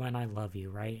say, Gwen, I love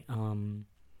you, right? And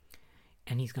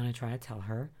he's going to try to tell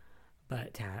her,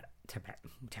 but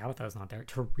Tabitha's not there.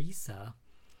 Teresa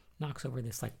knocks over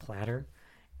this, platter.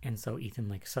 And so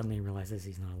Ethan, suddenly realizes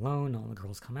he's not alone. All the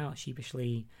girls come out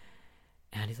sheepishly.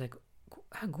 And he's like,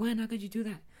 Gwen, how could you do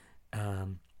that?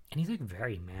 And he's,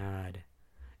 very mad.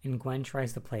 And Gwen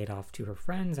tries to play it off to her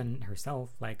friends and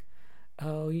herself,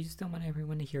 oh, you just don't want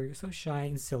everyone to hear. You're so shy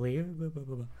and silly. Blah, blah,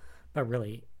 blah, blah. But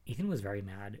really, Ethan was very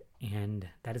mad. And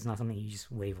that is not something you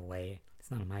just wave away. It's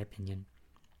not in my opinion.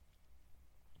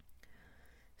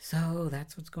 So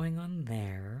that's what's going on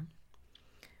there.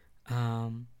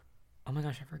 Oh my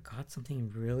gosh, I forgot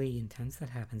something really intense that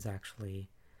happens actually.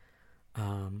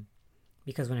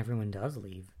 Because when everyone does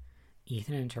leave,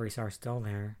 Ethan and Teresa are still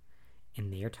there,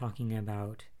 and they are talking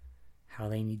about how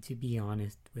they need to be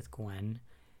honest with Gwen,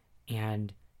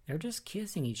 and they're just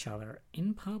kissing each other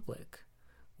in public,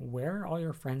 where all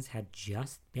your friends had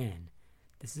just been.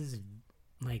 This is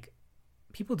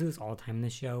people do this all the time in the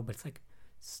show, but it's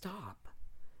stop.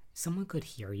 Someone could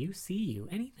hear you, see you,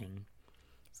 anything.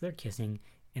 So they're kissing,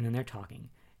 and then they're talking.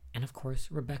 And of course,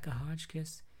 Rebecca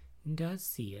Hotchkiss does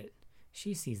see it.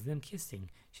 She sees them kissing.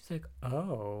 She's like,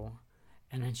 oh.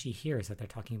 And then she hears that they're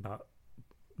talking about,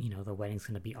 the wedding's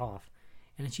going to be off.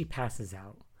 And then she passes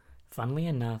out. Funnily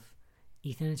enough,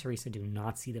 Ethan and Teresa do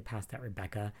not see the pass that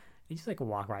Rebecca. They just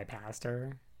walk right past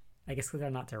her. I guess because they're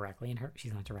not directly in her.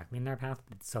 She's not directly in their path.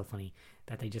 But it's so funny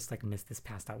that they just miss this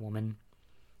passed out woman.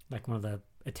 One of the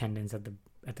attendants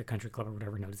at the country club or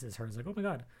whatever notices her. Is like, oh my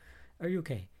god, are you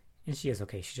okay? And she is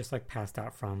okay. She just passed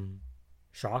out from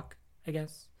shock, I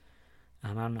guess.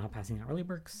 I don't know how passing out really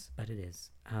works, but it is.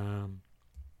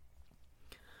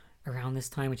 Around this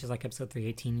time, which is episode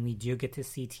 318, we do get to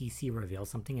see TC reveal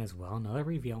something as well. Another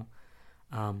reveal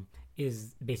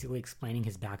is basically explaining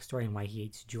his backstory and why he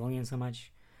hates Julian so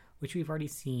much, which we've already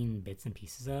seen bits and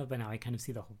pieces of, but now I kind of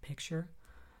see the whole picture,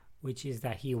 which is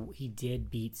that he did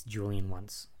beat Julian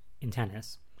once in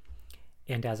tennis.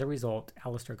 And as a result,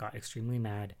 Alistair got extremely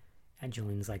mad at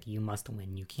Julian's you must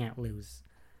win, you can't lose.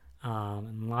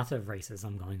 And lots of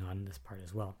racism going on in this part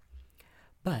as well.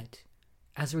 But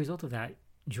as a result of that,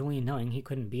 Julian, knowing he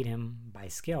couldn't beat him by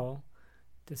skill,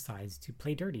 decides to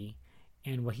play dirty.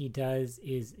 And what he does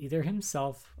is either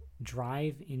himself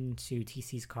drive into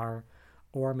TC's car,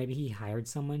 or maybe he hired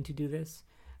someone to do this,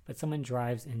 but someone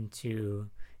drives into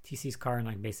TC's car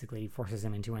and basically forces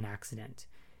him into an accident.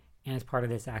 And as part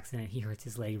of this accident, he hurts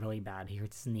his leg really bad. He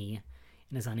hurts his knee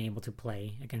and is unable to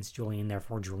play against Julian.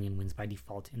 Therefore, Julian wins by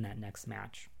default in that next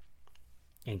match.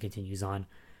 And continues on,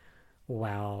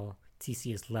 while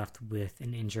TC is left with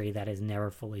an injury that is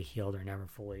never fully healed or never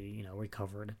fully,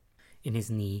 recovered in his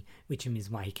knee, which is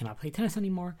why he cannot play tennis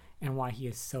anymore, and why he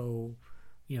is so,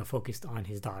 focused on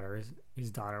his daughter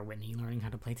Whitney, learning how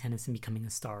to play tennis and becoming a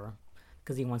star,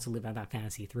 because he wants to live out that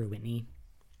fantasy through Whitney.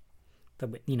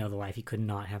 The life he could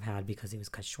not have had because it was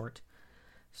cut short.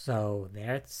 So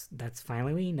that's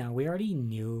finally we know. We already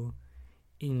knew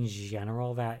in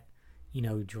general that,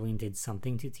 Julian did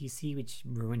something to TC which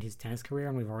ruined his tennis career,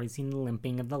 and we've already seen the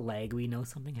limping of the leg. We know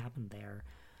something happened there.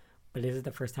 But this is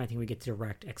the first time I think we get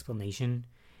direct explanation.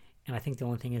 And I think the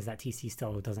only thing is that TC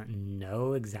still doesn't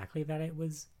know exactly that it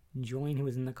was Julian who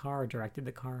was in the car or directed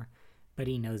the car, but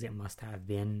he knows it must have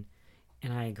been.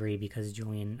 And I agree, because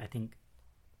Julian, I think,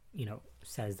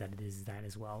 says that it is that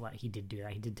as well, that he did do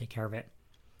that. He did take care of it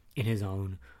in his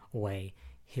own way,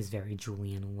 his very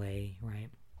Julian way, right?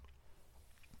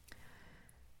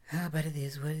 But it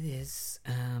is what it is.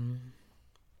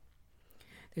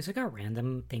 There's a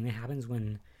random thing that happens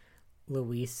when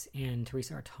Luis and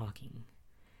Teresa are talking.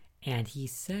 And he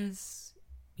says,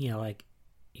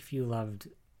 if you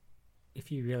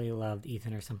really loved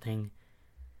Ethan or something,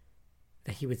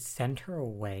 that he would send her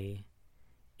away.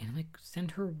 And I'm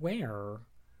send her where?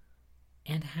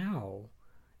 And how?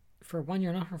 For one,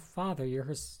 you're not her father, you're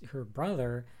her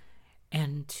brother.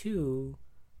 And two,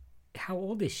 how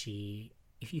old is she?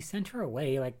 If you sent her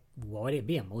away, what would it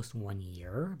be? At most 1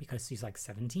 year? Because she's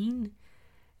 17? And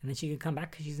then she could come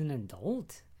back because she's an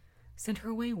adult? Send her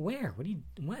away where?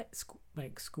 What?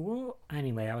 School?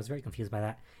 Anyway, I was very confused by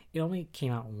that. It only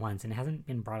came out once, and it hasn't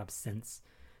been brought up since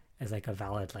as a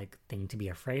valid thing to be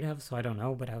afraid of, so I don't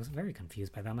know, but I was very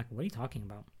confused by that. I'm what are you talking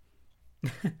about?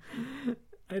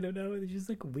 I don't know, it's just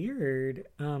weird.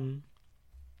 At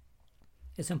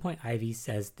some point, Ivy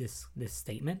says this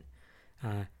statement,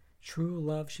 true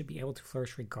love should be able to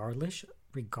flourish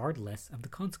regardless of the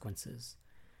consequences.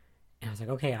 And I was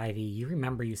okay, Ivy, you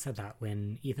remember you said that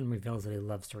when Ethan reveals that he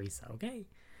loves Teresa, okay?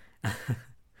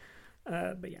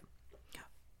 But yeah.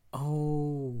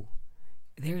 Oh,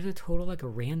 there's a total, like, a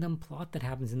random plot that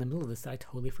happens in the middle of this that I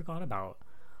totally forgot about.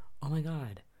 Oh my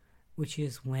god. Which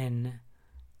is when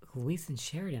Louise and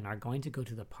Sheridan are going to go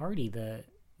to the party.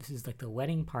 This is like the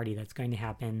wedding party that's going to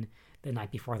happen the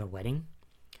night before the wedding.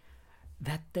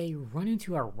 That they run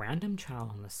into a random child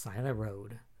on the side of the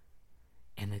road.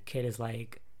 And the kid is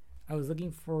like, I was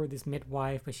looking for this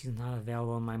midwife, but she's not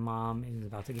available. My mom is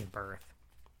about to give birth.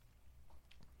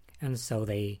 And so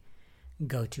they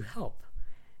go to help.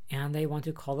 And they want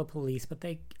to call the police, but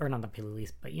or not the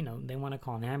police, but they want to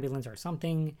call an ambulance or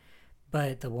something.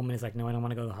 But the woman is like, no, I don't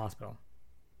want to go to the hospital.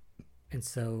 And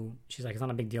so she's like, it's not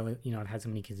a big deal. I've had so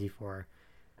many kids before.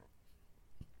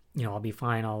 I'll be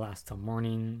fine. I'll last till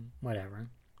morning, whatever.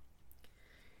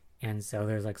 And so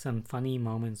there's like some funny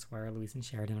moments where Louise and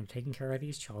Sheridan are taking care of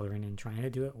these children and trying to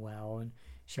do it well. And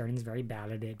Sheridan's very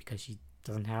bad at it because she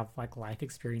doesn't have like life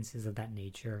experiences of that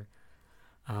nature.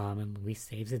 And Louise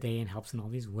saves the day and helps in all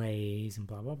these ways and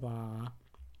blah, blah, blah.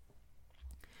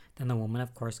 Then the woman,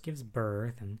 of course, gives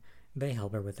birth and they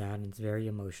help her with that. And it's a very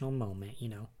emotional moment,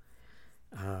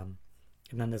 And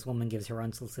then this woman gives her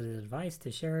unsolicited advice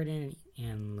to Sheridan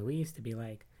and Louise to be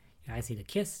like, I see the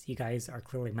kiss. You guys are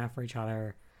clearly meant for each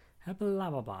other. Blah,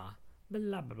 blah, blah.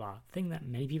 Blah, blah, blah. Thing that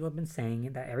many people have been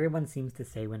saying, that everyone seems to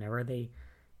say whenever they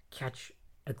catch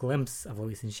a glimpse of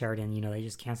Louise and Sheridan, they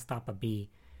just can't stop but be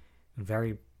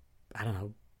very, I don't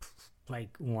know,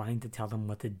 like wanting to tell them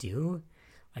what to do.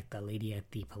 Like the lady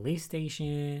at the police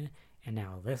station, and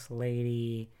now this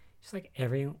lady. Just like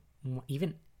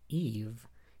even Eve,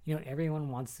 everyone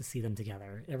wants to see them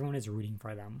together. Everyone is rooting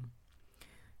for them.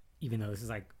 Even though this is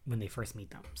like when they first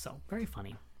meet them. So, very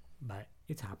funny. But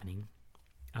it's happening.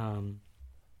 And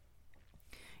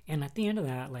at the end of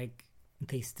that, like,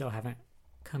 they still haven't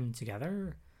come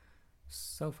together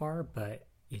so far, but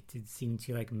it did seem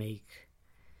to, like, make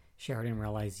Sheridan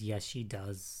realize, yes, she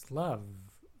does love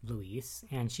Louise,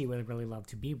 and she would really love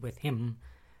to be with him,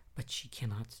 but she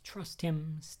cannot trust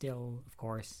him still, of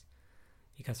course,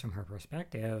 because from her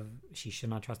perspective, she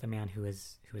should not trust a man who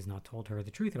has not told her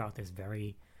the truth about this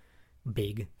very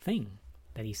big thing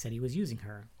that he said he was using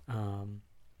her.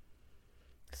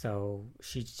 So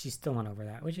she's still not over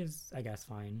that, which is, I guess,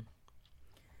 fine.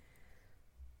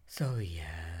 So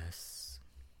yes,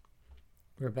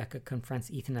 Rebecca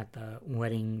confronts Ethan at the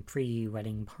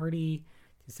pre-wedding party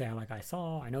to say, like,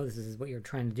 I know this is what you're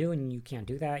trying to do, and you can't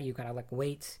do that. You gotta, like,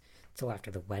 wait till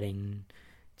after the wedding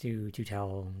to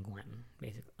tell Gwen,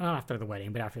 basically. Not after the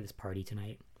wedding, but after this party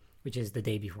tonight, which is the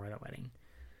day before the wedding.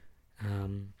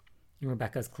 And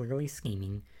Rebecca's clearly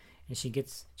scheming, and she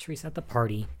gets Teresa at the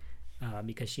party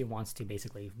because she wants to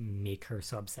basically make her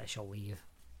so upset she'll leave.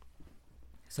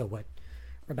 So what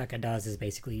Rebecca does is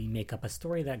basically make up a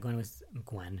story that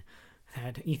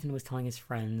Ethan was telling his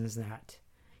friends that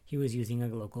he was using a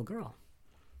local girl.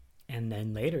 And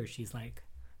then later she's like,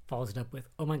 follows it up with,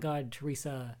 oh my god,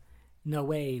 Teresa, no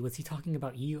way, was he talking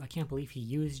about you? I can't believe he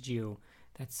used you.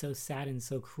 That's so sad and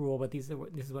so cruel, but this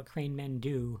is what Crane men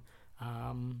do.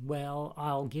 Well,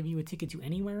 I'll give you a ticket to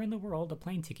anywhere in the world, a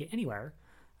plane ticket anywhere,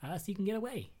 so you can get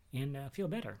away and feel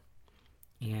better.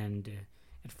 And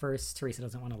at first, Teresa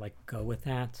doesn't want to go with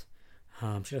that.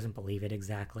 She doesn't believe it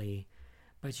exactly,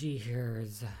 but she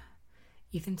hears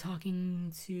Ethan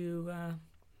talking to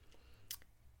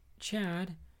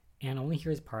Chad, and only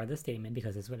hears part of the statement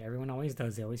because it's what everyone always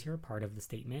does. They always hear a part of the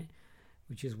statement,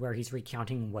 which is where he's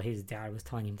recounting what his dad was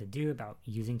telling him to do about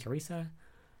using Teresa.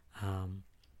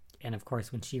 And of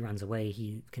course, when she runs away,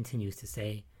 he continues to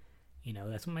say,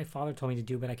 that's what my father told me to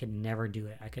do, but I could never do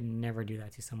it. I could never do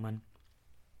that to someone.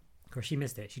 Of course, she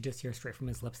missed it. She just hears straight from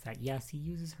his lips that, yes, he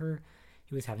uses her.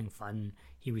 He was having fun.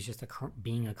 He was just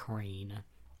being a crane.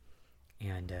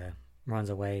 And runs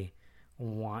away,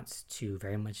 wants to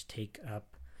very much take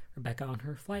up Rebecca on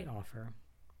her flight offer.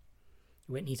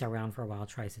 Whitney's around for a while,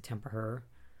 tries to temper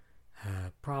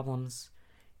her problems.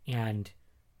 And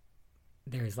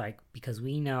there's because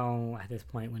we know at this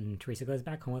point when Teresa goes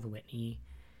back home with Whitney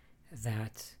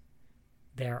that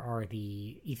there are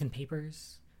the Ethan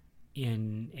papers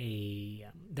in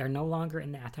they're no longer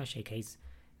in the attaché case.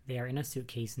 They are in a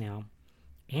suitcase now.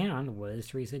 And what is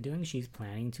Teresa doing? She's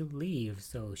planning to leave,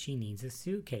 so she needs a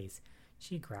suitcase.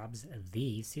 She grabs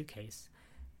the suitcase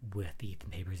with the Ethan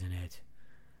papers in it.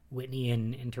 Whitney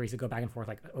and Teresa go back and forth,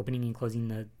 opening and closing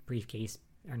the briefcase,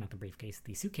 or not the briefcase,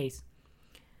 the suitcase.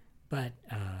 But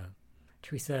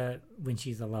Teresa, when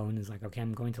she's alone, is like, okay,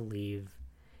 I'm going to leave.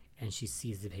 And she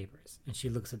sees the papers. And she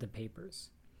looks at the papers.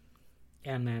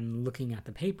 And then looking at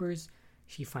the papers,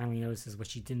 she finally notices what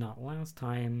she did not last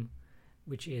time,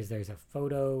 which is there's a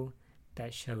photo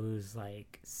that shows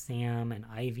Sam and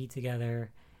Ivy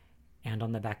together. And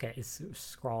on the back is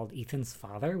scrawled Ethan's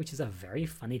father, which is a very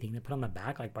funny thing to put on the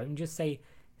back. Like, why don't you just say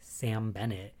Sam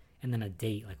Bennett and then a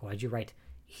date? Like, why'd you write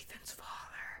Ethan's father?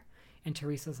 And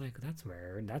Teresa's like, that's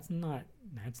weird. That's not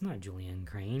Julian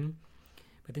Crane.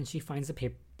 But then she finds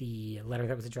the letter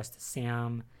that was addressed to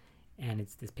Sam, and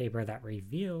it's this paper that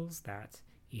reveals that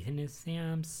Ethan is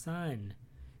Sam's son.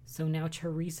 So now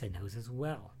Teresa knows as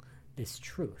well this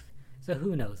truth. So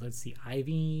who knows? Let's see.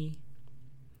 Ivy,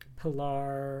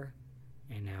 Pilar,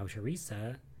 and now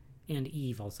Teresa, and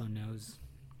Eve also knows.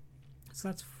 So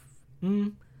that's...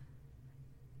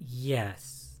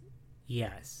 Yes.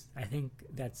 I think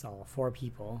that's all. 4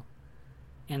 people.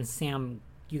 And Sam,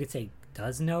 you could say,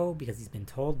 does know because he's been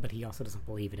told, but he also doesn't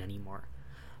believe it anymore.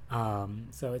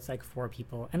 So it's like 4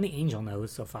 people. And the angel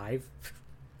knows, so 5.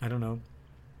 I don't know.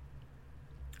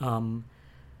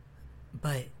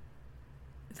 But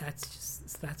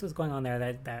that's what's going on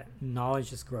there. That knowledge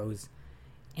just grows.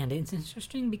 And it's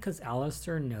interesting because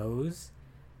Alistair knows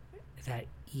that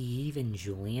Eve and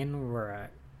Julian were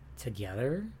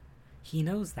together. He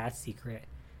knows that secret,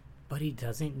 but he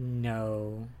doesn't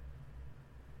know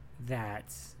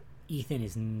that Ethan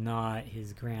is not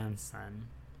his grandson.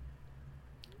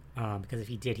 Because if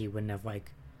he did, he wouldn't have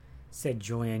said,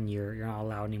 Julian, you're not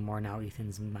allowed anymore. Now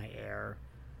Ethan's my heir.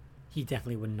 He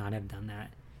definitely would not have done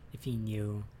that if he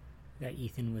knew that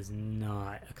Ethan was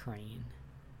not a Crane.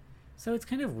 So it's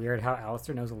kind of weird how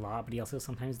Alistair knows a lot, but he also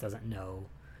sometimes doesn't know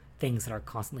things that are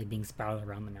constantly being spouted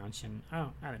around the mansion. I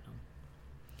don't know.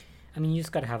 I mean, you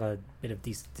just gotta have a bit of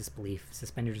disbelief,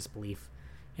 suspend your disbelief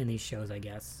in these shows, I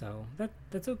guess. So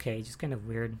that's okay. Just kind of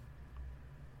weird.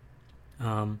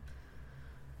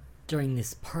 During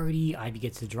this party, Ivy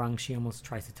gets drunk. She almost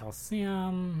tries to tell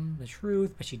Sam the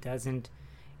truth, but she doesn't.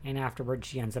 And afterwards,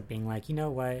 she ends up being like, you know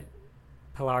what,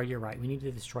 Pilar, you're right. We need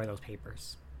to destroy those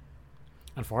papers.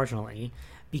 Unfortunately,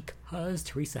 because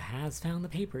Teresa has found the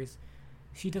papers,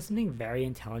 she does something very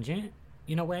intelligent,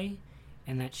 in a way,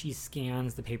 and that she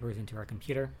scans the papers into her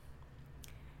computer,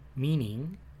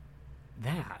 meaning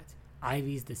that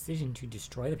Ivy's decision to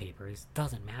destroy the papers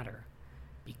doesn't matter,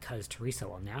 because Teresa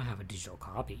will now have a digital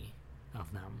copy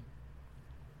of them.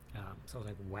 So I was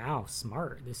like, wow,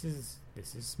 smart. This is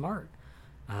smart.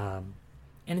 And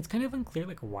it's kind of unclear,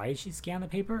 why did she scan the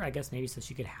paper? I guess maybe so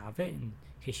she could have it in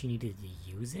case she needed to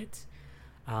use it.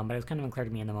 But it was kind of unclear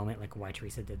to me in the moment, why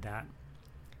Teresa did that.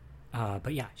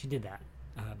 But yeah, she did that.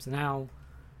 So now,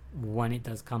 when it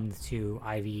does come to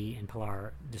Ivy and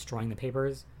Pilar destroying the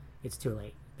papers, it's too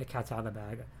late. The cat's out of the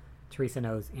bag. Teresa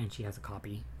knows, and she has a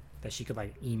copy that she could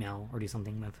email or do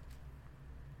something with.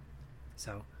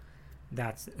 So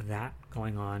that's that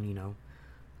going on,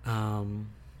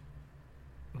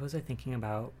 What was I thinking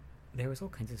about? There was all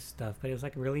kinds of stuff, but it was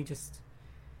really just...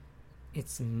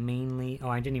 It's mainly... Oh,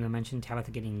 I didn't even mention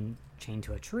Tabitha getting chained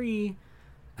to a tree.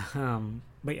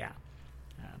 But yeah.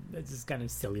 It's just kind of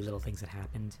silly little things that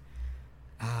happened.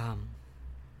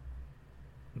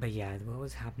 But yeah, what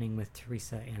was happening with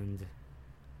Teresa and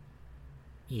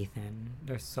Ethan?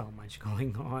 There's so much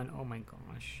going on. Oh my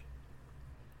gosh.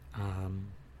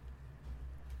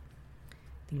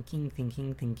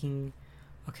 Thinking.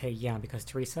 Okay, yeah, because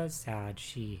Teresa is sad.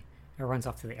 She runs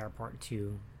off to the airport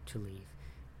to leave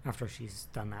after she's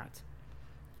done that.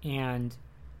 And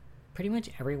pretty much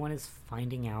everyone is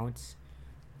finding out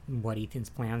what Ethan's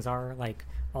plans are.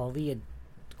 All the,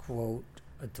 quote,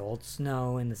 adults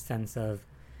know, in the sense of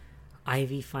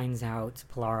Ivy finds out,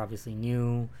 Pilar obviously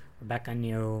knew, Rebecca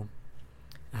knew,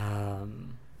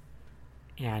 and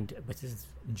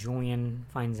Julian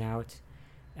finds out,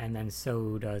 and then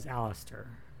so does Alistair,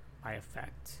 by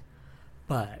effect.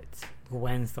 But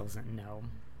Gwen still doesn't know.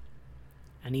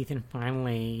 And Ethan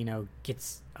finally,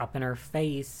 gets up in her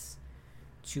face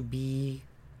to be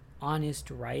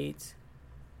honest, right?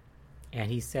 And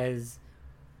he says,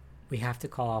 we have to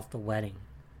call off the wedding.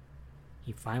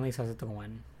 He finally says it to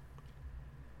Gwen.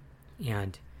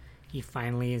 And he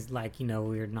finally is like,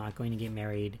 we're not going to get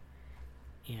married.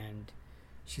 And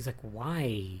she's like,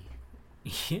 why?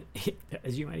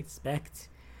 As you might expect.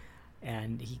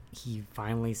 And he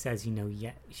finally says,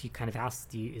 yeah. She kind of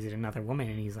asks, is it another woman?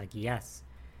 And he's like, yes.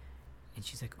 And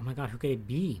she's like, oh my God, who could it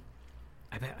be?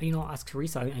 I bet, I'll ask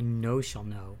Teresa. I know she'll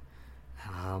know.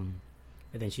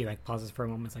 But then she pauses for a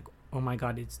moment. It's like, oh my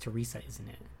God, it's Teresa, isn't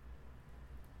it?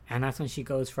 And that's when she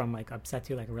goes from upset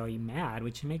to really mad,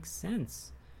 which makes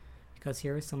sense. Because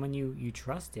here is someone you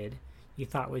trusted, you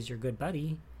thought was your good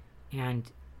buddy, and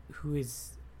who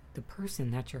is the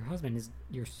person that your husband is,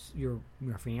 your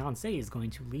fiance is going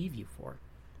to leave you for.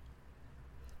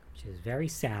 Which is very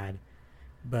sad,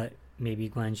 but maybe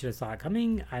Gwen should have saw it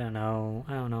coming. I don't know.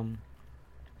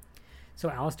 So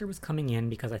Alistair was coming in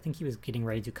because I think he was getting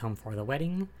ready to come for the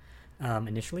wedding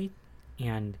initially.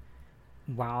 And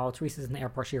while Teresa's in the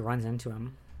airport, she runs into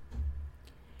him.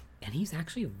 And he's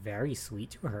actually very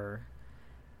sweet to her.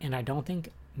 And I don't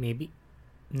think maybe...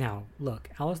 Now,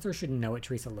 look, Alistair should know what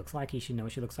Teresa looks like. He should know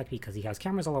what she looks like because he has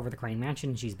cameras all over the Crane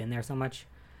Mansion. She's been there so much.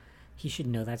 He should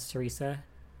know that's Teresa.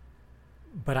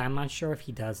 But I'm not sure if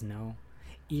he does know.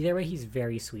 Either way, he's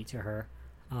very sweet to her.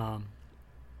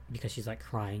 Because she's like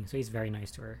crying. So he's very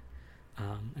nice to her.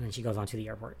 And then she goes on to the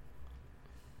airport.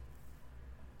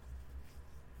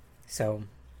 So,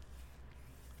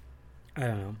 I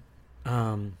don't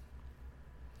know.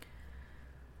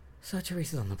 So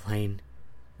Teresa's on the plane.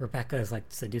 Rebecca is like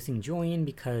seducing Julian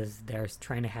because they're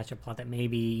trying to hatch a plot that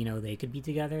maybe, they could be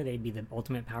together. They'd be the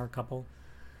ultimate power couple.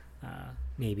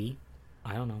 Maybe.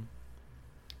 I don't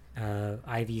know.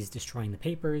 Ivy's destroying the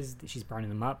papers. She's burning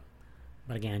them up.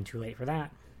 But again, too late for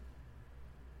that.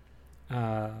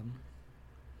 And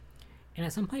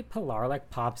at some point, Pilar like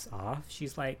pops off.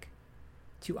 She's like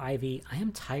to Ivy, I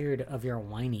am tired of your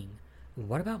whining.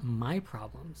 What about my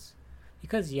problems?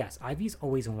 Because yes, Ivy's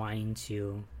always whining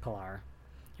to Pilar.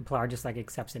 And Pilar just like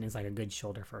accepts it as like a good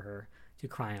shoulder for her to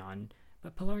cry on.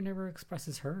 But Pilar never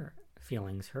expresses her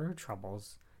feelings, her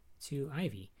troubles to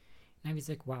Ivy. And Ivy's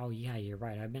like, wow, yeah, you're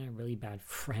right. I've been a really bad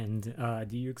friend.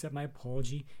 Do you accept my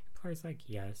apology? And Pilar's like,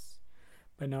 yes.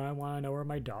 But now I want to know where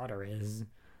my daughter is.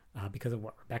 Because of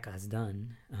what Rebecca has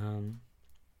done.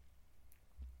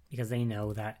 Because they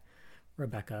know that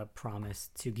Rebecca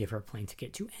promised to give her a plane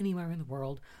ticket to anywhere in the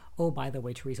world. Oh, by the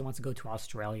way, Teresa wants to go to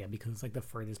Australia because it's like the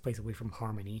furthest place away from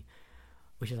Harmony.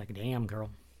 Which is like, damn, girl.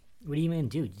 What do you even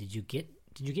do? Did you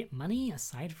get money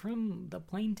aside from the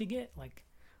plane ticket? Like,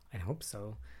 I hope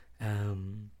so.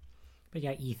 But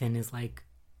yeah, Ethan is like,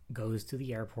 goes to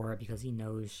the airport because he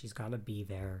knows she's got to be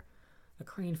there. The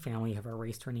Crane family have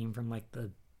erased her name from like the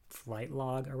flight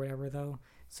log or whatever though,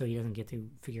 so he doesn't get to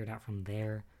figure it out from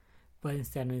there. But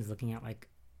instead he's looking at like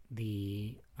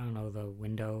the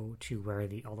window to where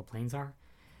all the planes are.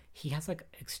 He has like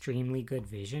extremely good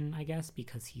vision, I guess,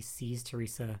 because he sees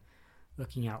Teresa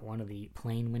looking out one of the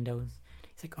plane windows.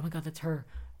 He's like, oh my god, that's her,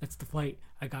 that's the flight,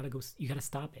 I gotta go, you gotta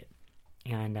stop it.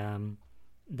 And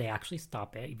they actually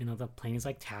stop it, even though the plane is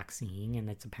like taxiing and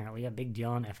it's apparently a big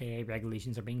deal and FAA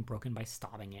regulations are being broken by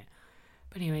stopping it.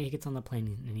 But anyway, he gets on the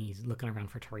plane and he's looking around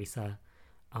for Teresa.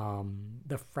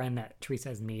 The friend that Teresa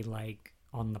has made, like,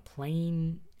 on the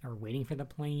plane, or waiting for the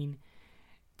plane,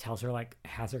 tells her, like,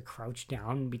 has her crouch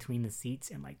down between the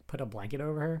seats and, like, put a blanket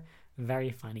over her.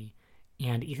 Very funny.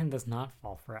 And Ethan does not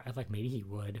fall for it. I like, maybe he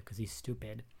would, because he's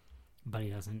stupid. But he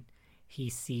doesn't. He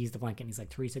sees the blanket and he's like,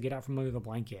 Teresa, get out from under the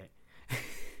blanket.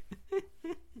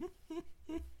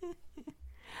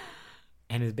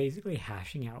 And is basically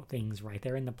hashing out things right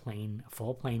there in the plane, a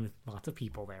full plane with lots of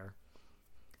people there,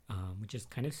 which is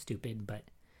kind of stupid. But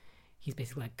he's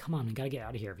basically like, "Come on, we gotta get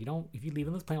out of here. If you leave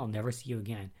on this plane, I'll never see you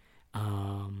again."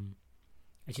 And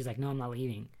she's like, "No, I'm not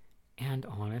leaving." And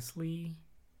honestly,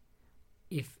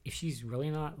 if she's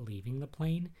really not leaving the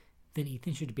plane, then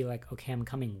Ethan should be like, "Okay, I'm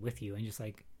coming with you," and just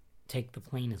like take the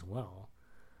plane as well,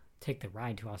 take the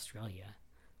ride to Australia.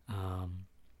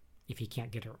 If he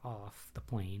can't get her off the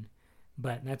plane.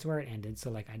 But that's where it ended,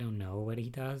 so like I don't know what he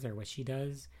does or what she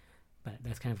does, but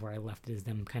that's kind of where I left it, is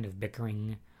them kind of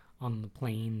bickering on the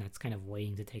plane that's kind of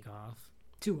waiting to take off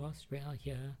to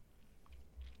Australia.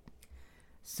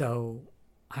 So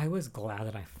I was glad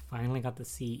that I finally got to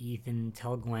see Ethan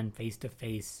tell Gwen face to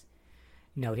face,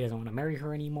 no, he doesn't want to marry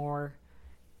her anymore,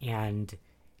 and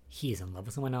he is in love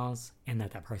with someone else, and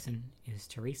that person is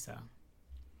Teresa.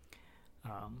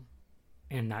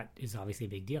 And that is obviously a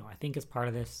big deal. I think as part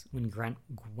of this, when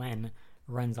Gwen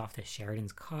runs off to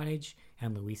Sheridan's cottage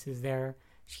and Louise is there,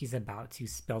 she's about to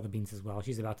spill the beans as well.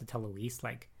 She's about to tell Louise,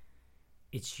 like,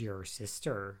 it's your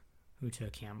sister who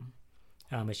took him.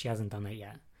 But she hasn't done that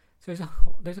yet. So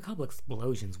there's a couple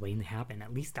explosions waiting to happen.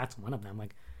 At least that's one of them.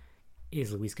 Like,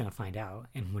 is Louise going to find out?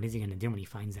 And what is he going to do when he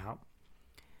finds out?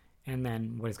 And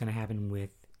then what is going to happen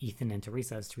with Ethan and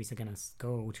Teresa? Is Teresa going to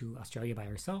go to Australia by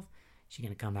herself? Is she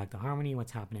going to come back to Harmony?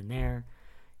 What's happening there?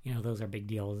 Those are big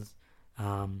deals.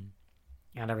 And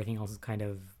everything else is kind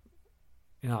of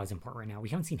not as important right now. We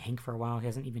haven't seen Hank for a while. He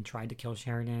hasn't even tried to kill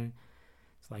Sheridan.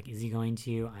 It's like, is he going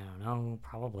to? I don't know.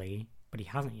 Probably. But he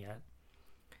hasn't yet.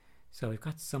 So we've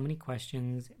got so many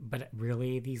questions. But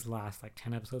really, these last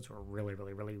 10 episodes were really,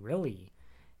 really, really, really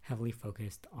heavily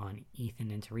focused on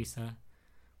Ethan and Teresa.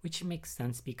 Which makes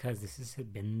sense because this has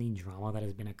been the drama that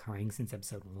has been occurring since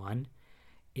episode 1.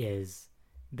 Is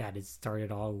that it started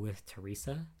all with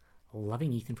Teresa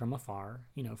loving Ethan from afar,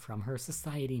 from her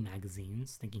society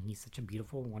magazines, thinking he's such a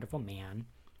beautiful, wonderful man,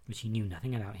 which she knew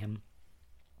nothing about him,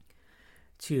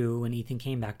 to when Ethan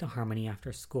came back to Harmony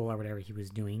after school or whatever he was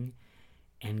doing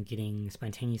and getting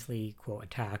spontaneously, quote,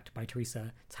 attacked by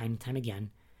Teresa time and time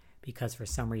again because for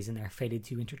some reason they're fated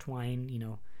to intertwine,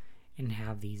 and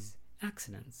have these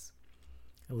accidents,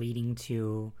 leading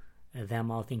to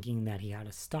them all thinking that he had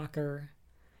a stalker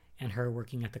and her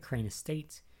working at the Crane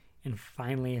estate, and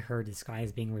finally her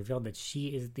disguise being revealed that she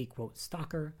is the, quote,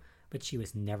 stalker, but she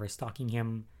was never stalking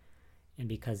him. And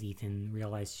because Ethan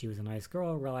realized she was a nice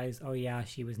girl, realized, oh yeah,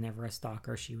 she was never a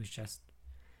stalker. She was just,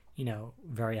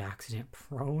 very accident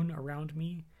prone around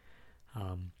me.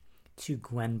 To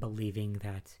Gwen believing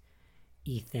that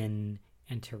Ethan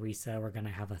and Teresa were going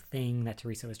to have a thing, that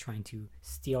Teresa was trying to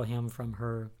steal him from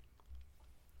her,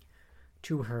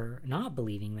 to her not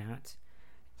believing that,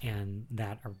 and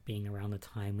that are being around the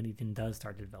time when Ethan does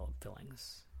start to develop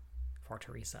feelings for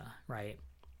Teresa, right?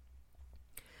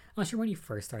 I'm not sure when he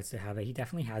first starts to have it. He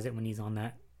definitely has it when he's on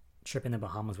that trip in the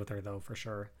Bahamas with her, though, for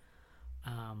sure.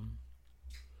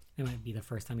 It might be the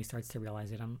first time he starts to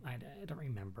realize it. I don't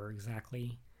remember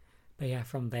exactly. But yeah,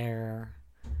 from there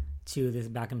to this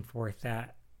back and forth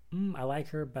that, I like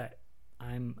her, but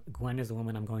Gwen is the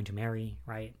woman I'm going to marry,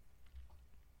 right?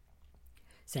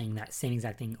 Saying that same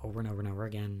exact thing over and over and over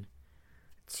again.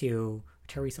 To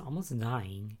Teresa almost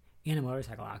dying in a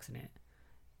motorcycle accident,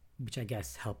 which I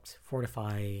guess helped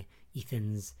fortify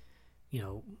Ethan's,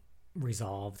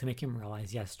 resolve to make him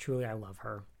realize, yes, truly I love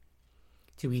her.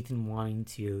 To Ethan wanting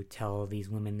to tell these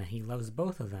women that he loves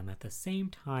both of them at the same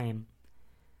time.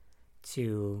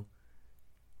 To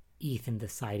Ethan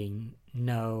deciding,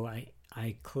 no,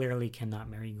 I clearly cannot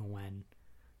marry Gwen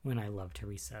when I love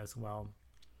Teresa as well.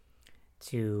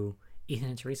 To Ethan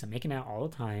and Teresa making out all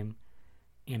the time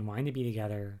and wanting to be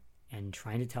together and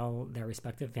trying to tell their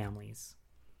respective families.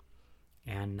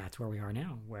 And that's where we are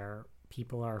now, where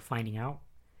people are finding out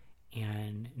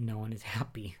and no one is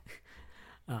happy.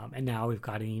 And now we've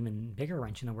got an even bigger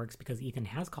wrench in the works because Ethan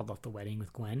has called off the wedding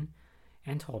with Gwen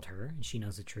and told her, and she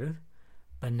knows the truth.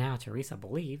 But now Teresa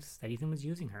believes that Ethan was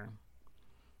using her.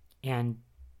 And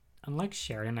unlike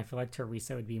Sheridan, I feel like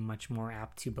Teresa would be much more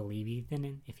apt to believe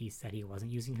Ethan if he said he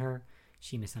wasn't using her.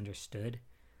 She misunderstood.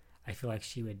 I feel like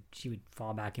she would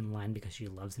fall back in line because she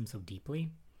loves him so deeply.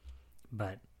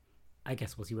 But I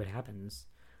guess we'll see what happens.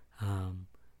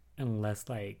 Unless,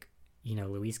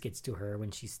 Luis gets to her when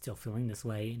she's still feeling this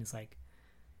way and is like,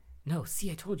 no,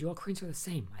 see, I told you all Cranes are the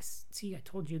same. I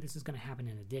told you this is going to happen,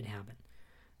 and it did happen.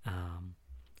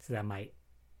 So that might,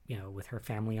 with her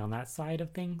family on that side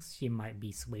of things, she might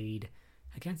be swayed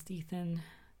against Ethan.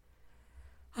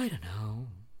 I don't know.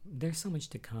 There's so much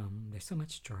to come. There's so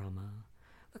much drama.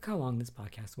 Look how long this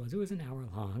podcast was. It was an hour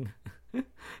long.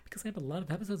 Because I had a lot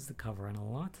of episodes to cover and a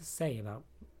lot to say about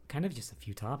kind of just a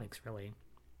few topics, really.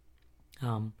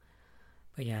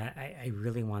 But yeah, I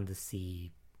really wanted to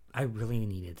see... I really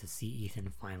needed to see Ethan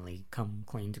finally come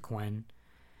clean to Gwen.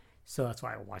 So that's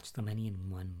why I watched the many in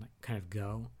one kind of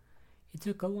go. It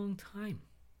took a long time.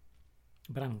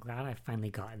 But I'm glad I've finally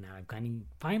gotten that. I've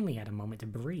finally had a moment to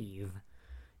breathe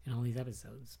in all these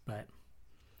episodes. But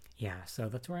yeah, so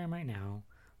that's where I am right now.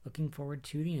 Looking forward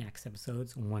to the next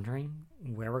episodes. Wondering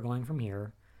where we're going from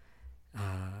here.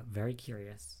 Very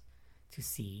curious to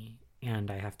see.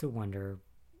 And I have to wonder,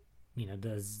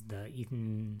 does the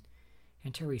Ethan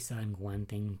and Teresa and Gwen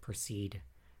thing proceed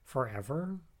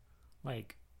forever?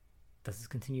 Does this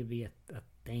continue to be a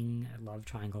thing, a love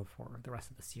triangle for the rest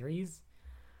of the series?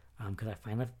 Because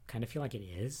I kind of feel like it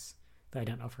is, but I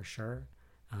don't know for sure.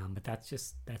 But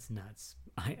that's nuts.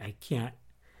 I can't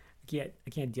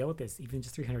deal with this. Even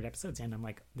just 300 episodes in, I'm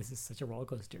like, this is such a roller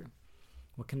coaster.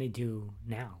 What can they do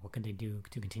now? What can they do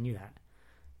to continue that?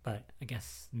 But I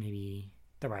guess maybe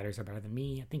the writers are better than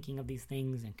me at thinking of these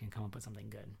things and can come up with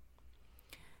something good.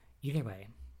 Either way,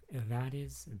 that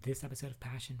is this episode of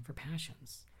Passion for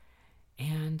Passions.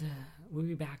 And we'll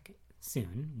be back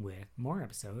soon with more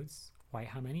episodes. Quite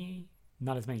how many?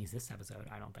 Not as many as this episode,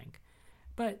 I don't think.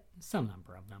 But some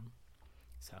number of them.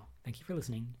 So, thank you for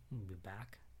listening. We'll be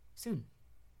back soon.